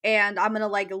and I'm going to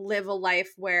like live a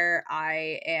life where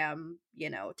I am,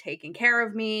 taking care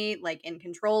of me, like in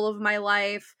control of my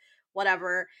life,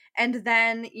 whatever. And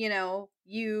then,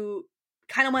 you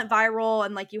kind of went viral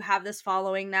and like you have this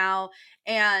following now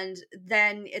and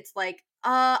then it's like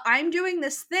I'm doing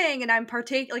this thing and I'm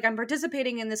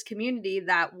participating in this community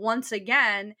that once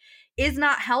again is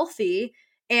not healthy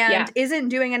and Yeah, isn't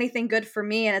doing anything good for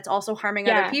me and it's also harming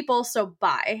other yeah, people, so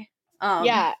bye. um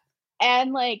yeah.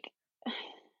 And like,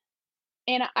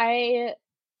 and I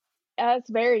that's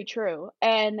very true.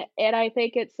 And I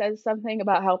think it says something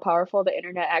about how powerful the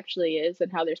internet actually is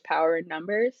and how there's power in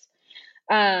numbers.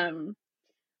 mhm, Um,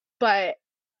 but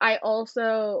I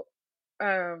also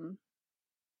um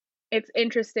it's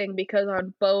interesting because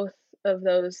on both of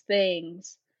those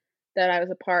things that I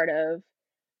was a part of,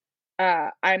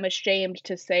 I'm ashamed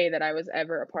to say that I was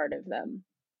ever a part of them.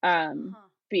 huh,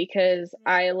 Because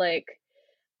yeah,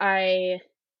 I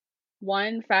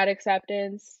one fat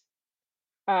acceptance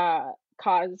uh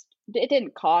caused it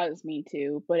didn't cause me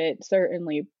to, but it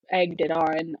certainly egged it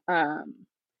on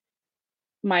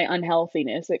my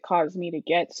unhealthiness. It caused me to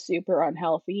get super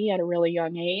unhealthy at a really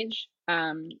young age.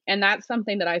 And that's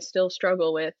something that I still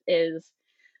struggle with is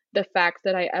the fact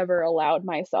that I ever allowed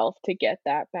myself to get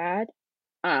that bad.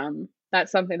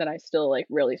 That's something that I still like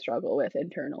really struggle with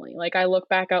internally. Like I look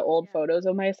back at old yeah, photos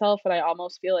of myself and I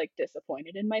almost feel like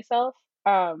disappointed in myself.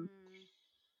 mm,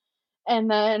 And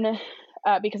then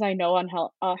because I know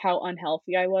how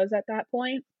unhealthy I was at that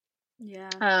point.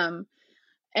 yeah, Um,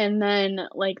 and then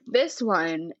like this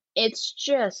one, it's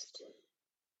just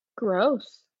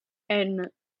gross and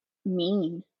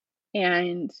mean.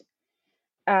 And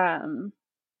um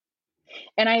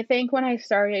and I think when I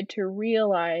started to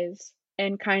realize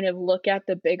and kind of look at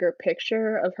the bigger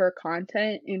picture of her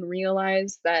content and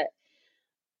realize that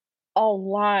a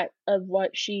lot of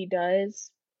what she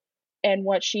does and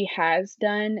what she has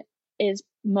done is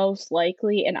most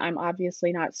likely, and I'm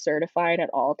obviously not certified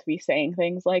at all to be saying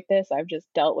things like this. I've just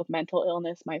dealt with mental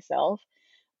illness myself.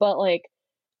 But like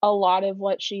a lot of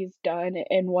what she's done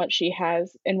and what she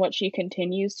has and what she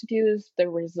continues to do is the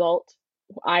result,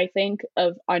 I think,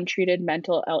 of untreated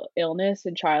mental illness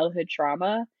and childhood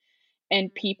trauma.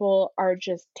 And mm, people are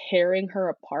just tearing her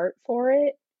apart for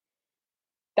it.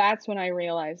 That's when I yeah,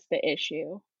 realized the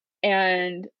issue.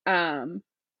 And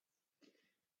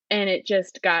it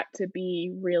just got to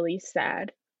be really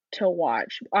sad to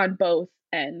watch on both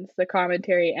ends, the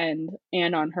commentary end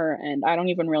and on her end. I don't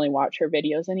even really watch her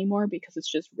videos anymore because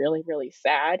it's just really, really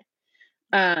sad.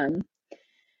 Um,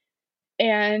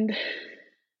 and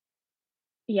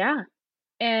yeah,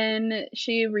 and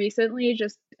she recently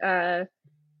just got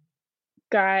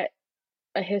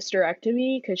a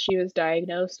hysterectomy because she was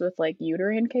diagnosed with like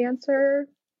uterine cancer.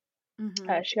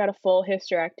 Mm-hmm. She got a full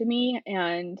hysterectomy,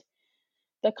 and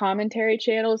the commentary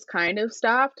channels kind of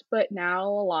stopped, but now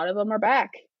a lot of them are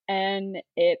back, and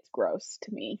it's gross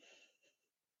to me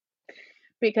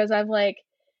because I've like,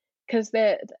 because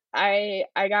I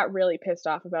got really pissed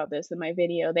off about this in my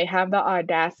video. They have the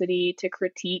audacity to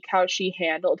critique how she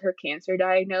handled her cancer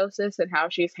diagnosis and how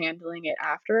she's handling it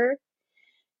after,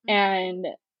 Mm-hmm.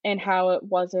 and how it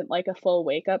wasn't like a full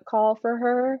wake up call for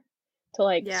her to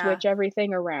like Yeah. switch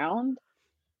everything around.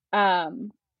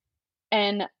 Um,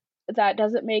 and that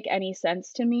doesn't make any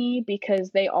sense to me because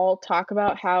they all talk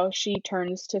about how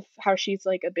how she's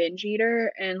like a binge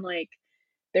eater, and like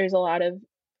there's a lot of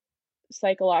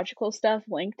psychological stuff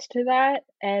linked to that,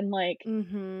 and like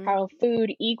Mm-hmm. how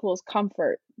food equals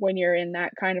comfort when you're in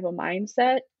that kind of a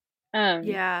mindset. Um,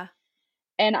 Yeah.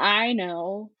 and I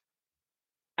know,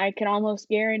 I can almost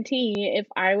guarantee if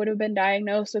I would have been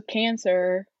diagnosed with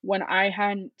cancer when I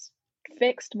hadn't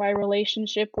fixed my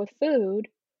relationship with food,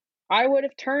 I would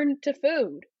have turned to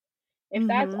food. If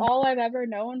that's Mm-hmm. all I've ever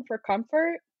known for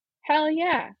comfort, hell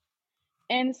yeah.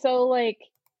 And so like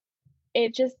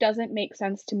it just doesn't make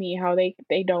sense to me how they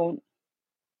don't,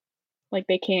 like,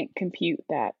 they can't compute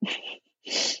that.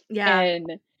 Yeah.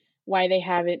 And why they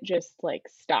haven't just like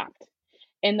stopped.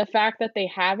 And the fact that they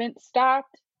haven't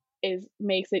stopped is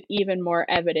makes it even more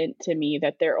evident to me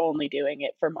that they're only doing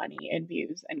it for money and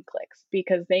views and clicks,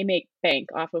 because they make bank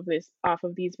off of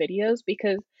these videos,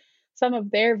 because some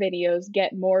of their videos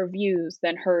get more views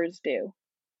than hers do.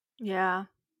 Yeah.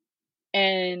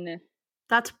 And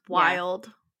That's yeah,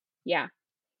 wild. yeah.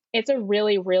 It's a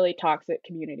really, really toxic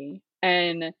community.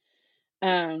 And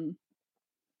um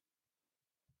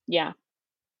yeah,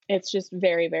 it's just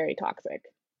very, very toxic.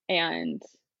 And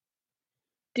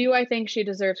do I think she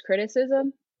deserves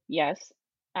criticism? Yes,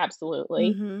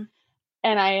 absolutely. Mm-hmm.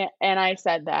 And I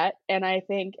said that, and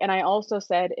I also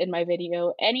said in my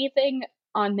video, anything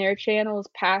on their channels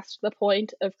past the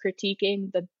point of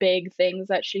critiquing the big things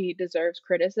that she deserves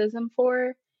criticism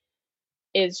for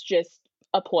is just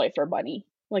a ploy for money.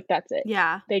 Like, that's it.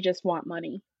 Yeah. They just want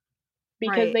money.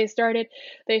 Because Right.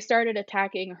 they started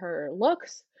attacking her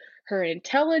looks, her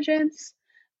intelligence,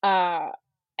 uh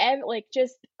and like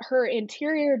just her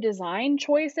interior design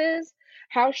choices,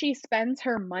 how she spends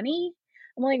her money.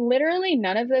 I'm like, literally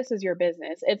none of this is your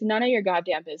business. It's none of your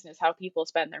goddamn business how people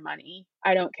spend their money.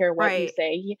 I don't care what you Right.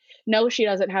 say. No, she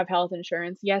doesn't have health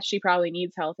insurance. Yes, she probably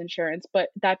needs health insurance, but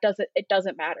it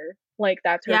doesn't matter. Like,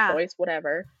 that's her Yeah. choice,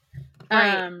 whatever.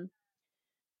 Right. Um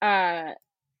uh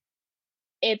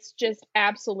it's just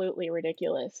absolutely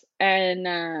ridiculous.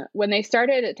 And when they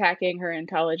started attacking her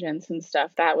intelligence and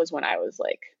stuff, that was when I was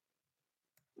like,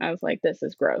 this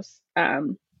is gross.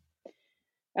 And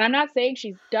I'm not saying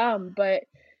she's dumb, but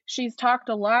she's talked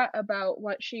a lot about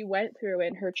what she went through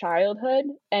in her childhood,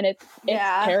 and it's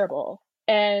Yeah. terrible.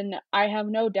 And I have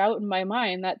no doubt in my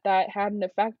mind that that had an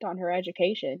effect on her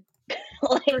education.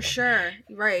 For Like, sure.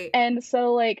 Right. and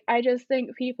so like I just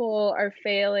think people are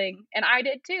failing, and I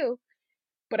did too,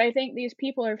 but I think these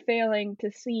people are failing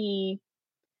to see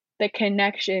the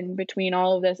connection between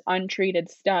all of this untreated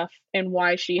stuff and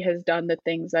why she has done the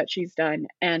things that she's done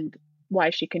and why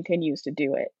she continues to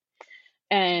do it.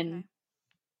 And Okay.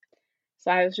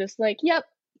 so I was just like, yep,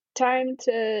 time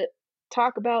to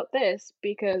talk about this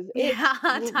because it's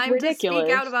Yeah, time to speak out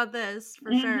ridiculous. about this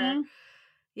for sure. Hmm.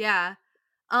 Yeah.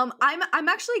 I'm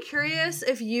actually curious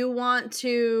if you want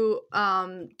to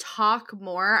talk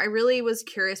more. I really was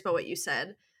curious about what you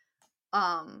said.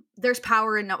 There's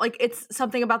power in like it's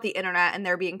something about the internet and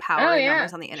there being Oh, power in yeah,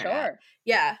 numbers on the internet. sure,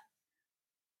 Yeah.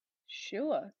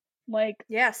 sure. Like,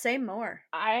 Yeah, say more.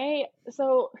 I,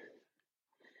 so,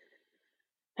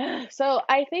 so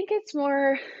I think it's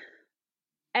more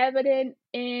evident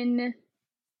in,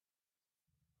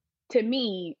 to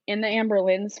me, in the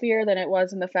Amberlynn sphere than it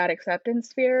was in the fat acceptance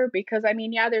sphere, because I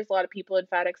mean, yeah, there's a lot of people in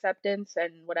fat acceptance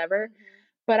and whatever, Mhm.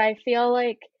 but I feel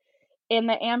like in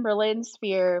the Amberlynn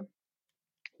sphere,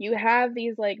 you have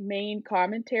these like main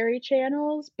commentary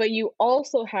channels, but you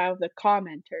also have the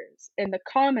commenters, and the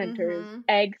commenters Mhm.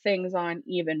 egg things on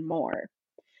even more.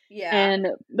 Yeah. And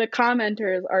the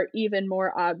commenters are even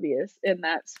more obvious in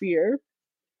that sphere.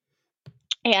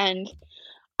 And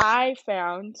I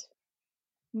found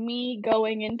me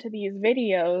going into these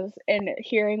videos and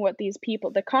hearing what these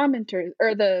people, the commenters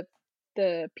or the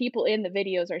people in the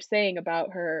videos are saying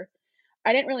about her,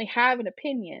 I didn't really have an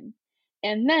opinion.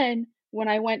 And then when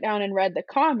I went down and read the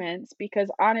comments, because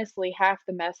honestly, half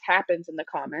the mess happens in the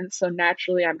comments. So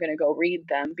naturally, I'm going to go read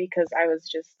them because I was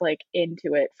just like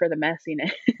into it for the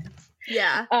messiness,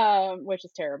 Yeah. which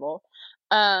is terrible.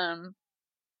 Um,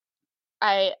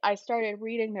 I started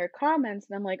reading their comments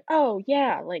and I'm like, "Oh,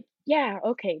 yeah, like, yeah,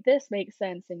 okay, this makes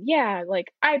sense, and yeah,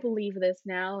 like, I believe this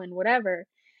now and whatever."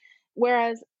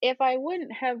 Whereas if I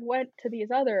wouldn't have went to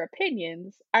these other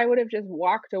opinions, I would have just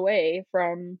walked away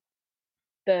from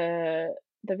the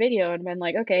video and been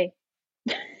like, "Okay."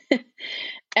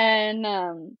 And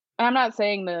I'm not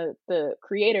saying the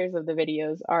creators of the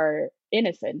videos are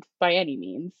innocent by any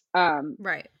means,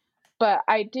 Right. but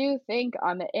I do think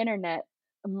on the internet,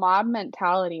 mob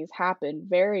mentalities happen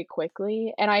very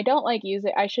quickly, and I don't like use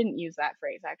it I shouldn't use that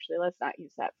phrase, actually, let's not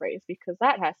use that phrase because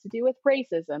that has to do with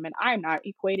racism, and I'm not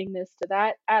equating this to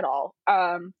that at all.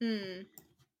 Mm.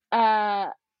 Uh,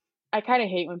 I kinda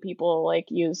hate when people, like,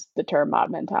 use the term mob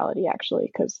mentality, actually,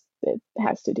 because it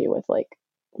has to do with, like,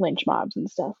 lynch mobs and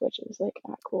stuff, which is, like,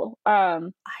 not cool.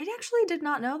 I actually did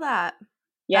not know that.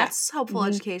 Yeah. That's helpful Mhm.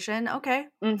 education. Okay.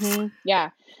 Mhm.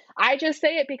 Yeah. I just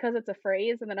say it because it's a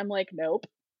phrase, and then I'm like, "Nope."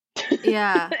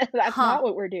 Yeah. That's Huh. not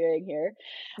what we're doing here.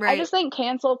 I Right. just think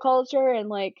cancel culture and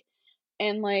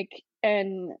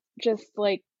just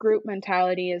like group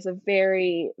mentality is a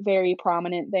very, very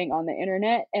prominent thing on the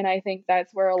internet. And I think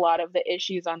that's where a lot of the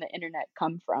issues on the internet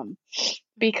come from. Mhm.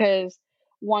 Because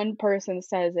one person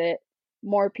says it,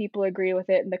 more people agree with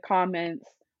it in the comments,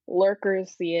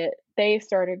 lurkers see it, they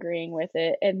start agreeing with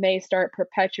it, and they start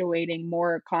perpetuating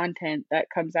more content that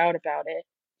comes out about it.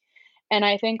 And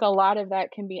I think a lot of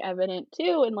that can be evident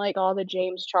too in like all the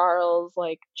James Charles,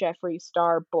 like Jeffree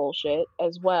Star bullshit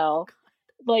as well.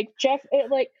 Like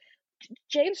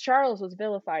James Charles was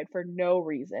vilified for no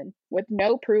reason, with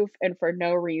no proof and for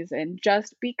no reason,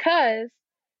 just because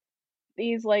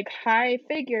these like high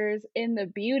figures in the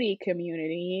beauty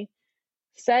community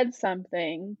said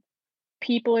something.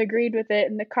 People agreed with it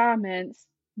in the comments.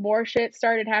 More shit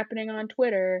started happening on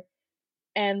Twitter,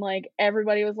 and like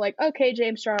everybody was like, "Okay,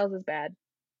 James Charles is bad."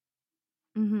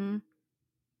 Mhm.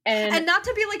 And And not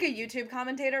to be like a YouTube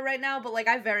commentator right now, but like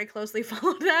I very closely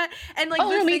followed that. And like oh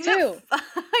the no, me thing that too.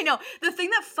 I know, the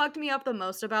thing that fucked me up the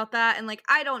most about that, and like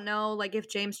I don't know like if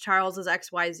James Charles is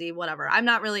XYZ, whatever. I'm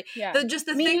not really Yeah, the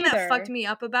thing me that fucked either. me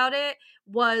up about it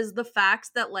was the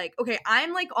fact that like, okay,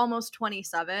 I'm like almost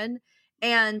 27,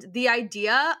 and the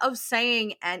idea of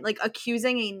saying and like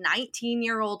accusing a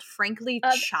 19-year-old frankly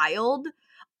Of child,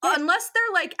 yes, unless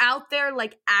they're like out there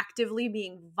like actively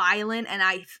being violent, and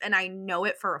I know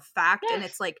it for a fact, and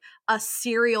yes, it's like a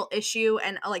serial issue,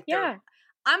 and like they're, yeah,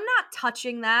 I'm not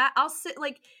touching that. I'll sit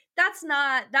like, that's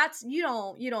not, that's, you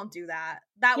don't do that.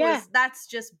 yeah, That's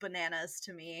just bananas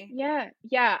to me. yeah,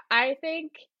 yeah. I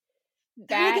think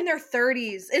They're like in that their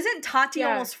 30s. Isn't Tati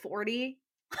yeah, almost 40?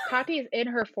 Tati's in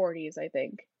her 40s, I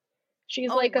think.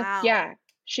 She's Oh like a wow. yeah,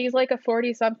 she's like a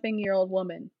 40-something-year-old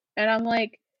woman. And I'm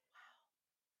like,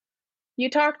 you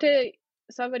talk to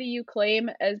somebody you claim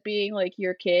as being like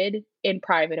your kid in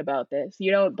private about this.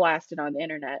 You don't blast it on the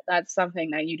internet. That's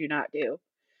something that you do not do.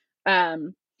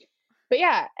 Um, but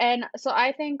yeah, and so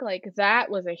I think like that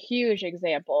was a huge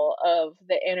example of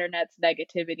the internet's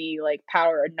negativity, like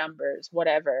power in numbers,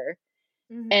 whatever.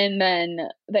 Mhm. And then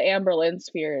the Amberlynn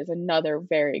sphere is another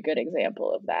very good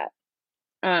example of that.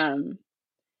 Um,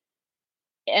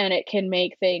 and it can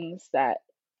make things that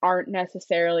aren't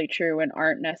necessarily true and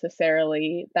aren't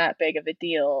necessarily that big of a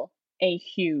deal a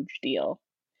huge deal.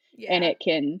 And Yeah. it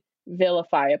can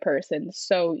vilify a person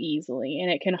so easily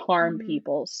and it can harm Mhm.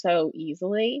 people so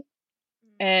easily.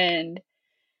 And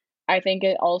I think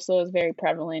it also is very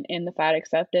prevalent in the fat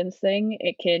acceptance thing.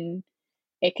 It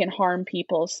can harm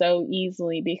people so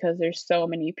easily because there's so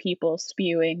many people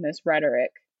spewing this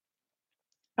rhetoric.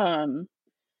 Um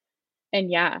and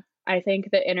yeah, I think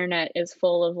the internet is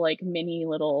full of like mini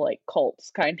little like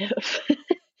cults kind of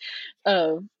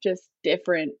of just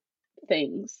different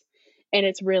things. And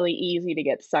it's really easy to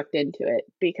get sucked into it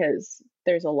because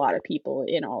there's a lot of people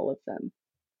in all of them.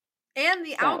 And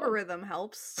the So algorithm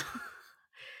helps.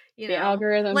 You the know?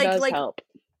 algorithm Like does like help.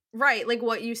 Right, like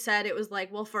what you said, it was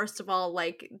like, well, first of all,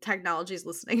 like technology's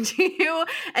listening to you.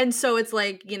 And so it's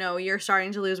like, you know, you're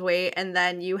starting to lose weight, and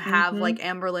then you have like Mhm.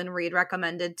 Amberlynn Reid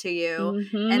recommended to you,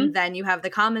 and Mhm. then you have the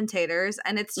commentators,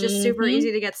 and it's just super Mhm.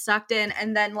 easy to get sucked in.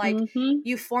 And then like Mhm.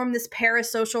 you form this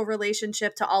parasocial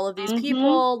relationship to all of these Mhm.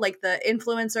 people, like the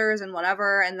influencers and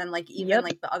whatever, and then like even Yep.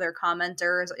 like the other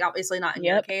commenters, obviously not in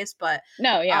your Yep. case, but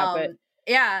No, yeah, but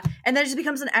yeah, and then it just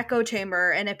becomes an echo chamber,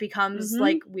 and it becomes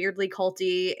like mhm. weirdly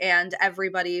culty, and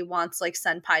everybody wants like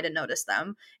senpai to notice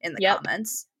them in the Yep.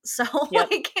 comments. So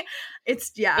Yep. like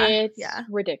it's yeah, It's yeah.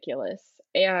 ridiculous.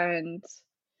 And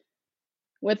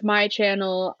with my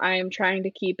channel, I'm trying to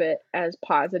keep it as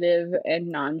positive and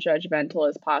non-judgmental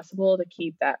as possible to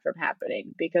keep that from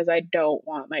happening because I don't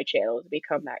want my channel to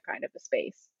become that kind of a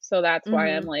space. So that's why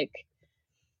I'm Mhm. like,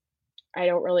 I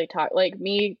don't really talk like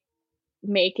me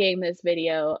making this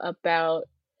video about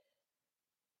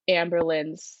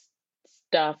Amberlynn's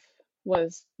stuff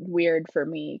was weird for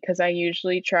me because I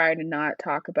usually try to not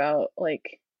talk about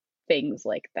like things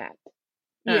like that.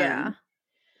 Yeah. Um,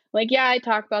 like, yeah, I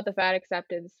talk about the fat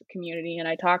acceptance community and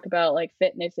I talk about like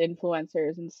fitness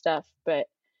influencers and stuff, but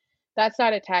that's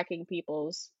not attacking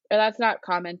people's, or that's not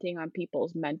commenting on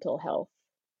people's mental health.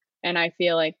 And I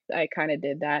feel like I kind of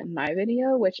did that in my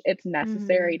video, which it's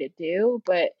necessary Mhm. to do,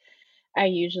 but I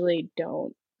usually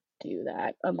don't do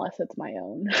that unless it's my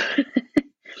own.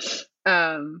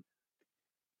 um,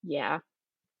 yeah,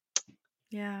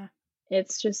 Yeah.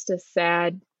 it's just a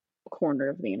sad corner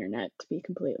of the internet, to be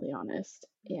completely honest.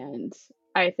 And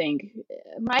I think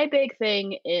my big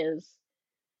thing is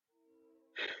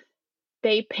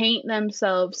they paint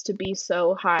themselves to be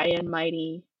so high and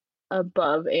mighty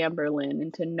above Amberlynn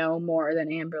and to know more than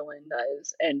Amberlynn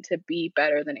does and to be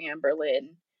better than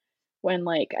Amberlynn when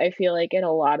like I feel like in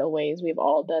a lot of ways we've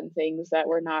all done things that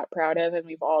we're not proud of and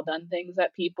we've all done things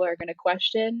that people are going to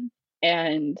question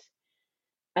and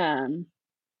um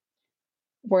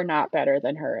we're not better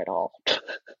than her at all.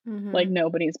 Like Mhm.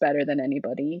 nobody's better than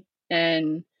anybody.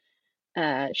 And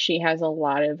she has a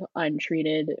lot of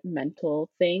untreated mental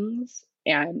things,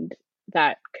 and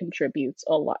that contributes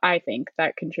a lot. I think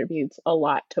that contributes a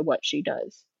lot to what she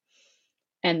does,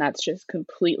 and that's just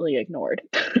completely ignored.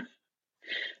 Right.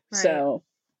 So,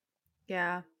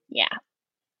 Yeah. yeah,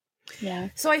 yeah,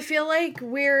 So I feel like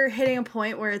we're hitting a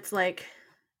point where it's like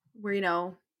we're, you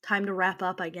know, time to wrap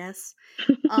up, I guess.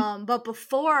 But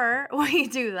before we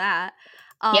do that,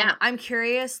 yeah. I'm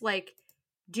curious, like,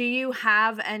 do you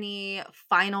have any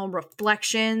final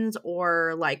reflections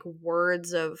or like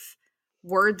words of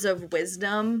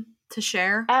wisdom to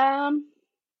share? Um,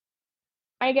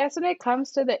 I guess when it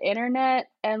comes to the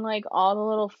internet and like all the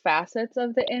little facets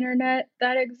of the internet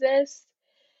that exist,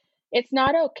 it's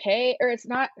not okay, or it's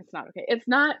not okay. It's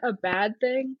not a bad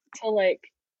thing to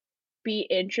like be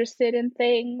interested in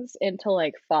things and to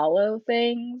like follow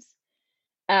things.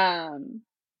 Um,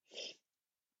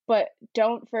 but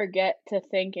don't forget to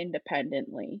think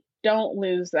independently. Don't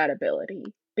lose that ability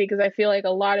because I feel like a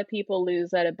lot of people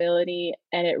lose that ability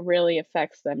and it really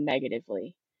affects them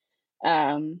negatively.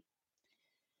 Um,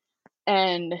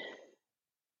 and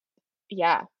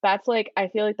yeah, that's like, I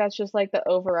feel like that's just like the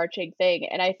overarching thing.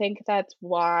 And I think that's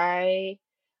why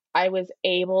I was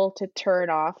able to turn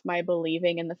off my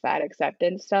believing in the fat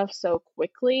acceptance stuff so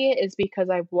quickly is because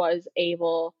I was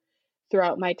able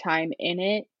throughout my time in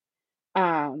it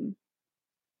um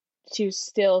to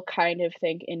still kind of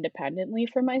think independently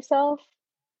for myself.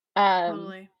 Um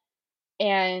Totally.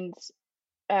 and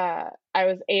I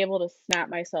was able to snap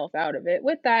myself out of it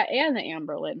with that and the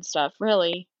Amberlynn stuff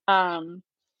really.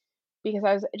 Because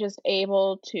I was just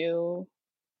able to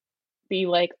be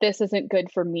like, this isn't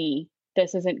good for me.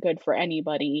 This isn't good for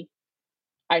anybody.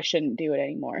 I shouldn't do it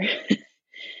anymore.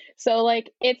 So like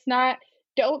it's not,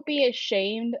 don't be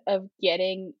ashamed of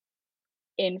getting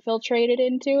infiltrated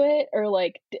into it or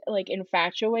like like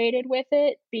infatuated with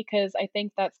it because I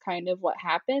think that's kind of what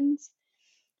happens.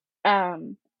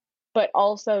 Um but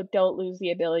also don't lose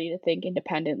the ability to think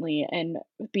independently and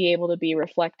be able to be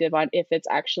reflective on if it's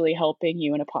actually helping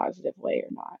you in a positive way or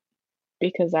not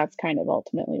because that's kind of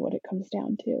ultimately what it comes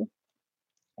down to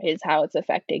is how it's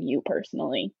affecting you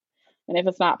personally. And if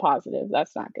it's not positive,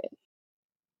 that's not good.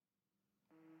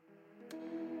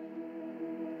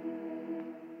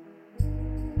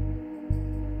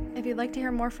 If you'd like to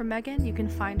hear more from Megan, you can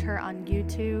find her on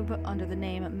YouTube under the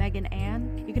name Megan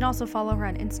Ann. You can also follow her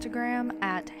on Instagram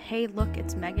at Hey Look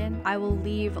It's Megan. I will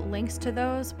leave links to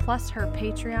those plus her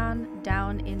Patreon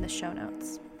down in the show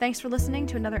notes. Thanks for listening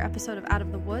to another episode of Out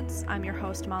of the Woods. I'm your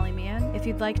host, Molly Meehan. If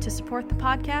you'd like to support the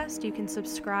podcast, you can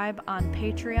subscribe on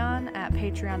Patreon at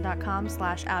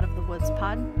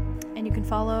patreon.com/outofthewoodsPod. And you can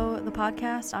follow the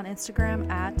podcast on Instagram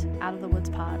at Out of the Woods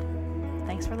Pod.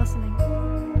 Thanks for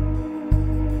listening.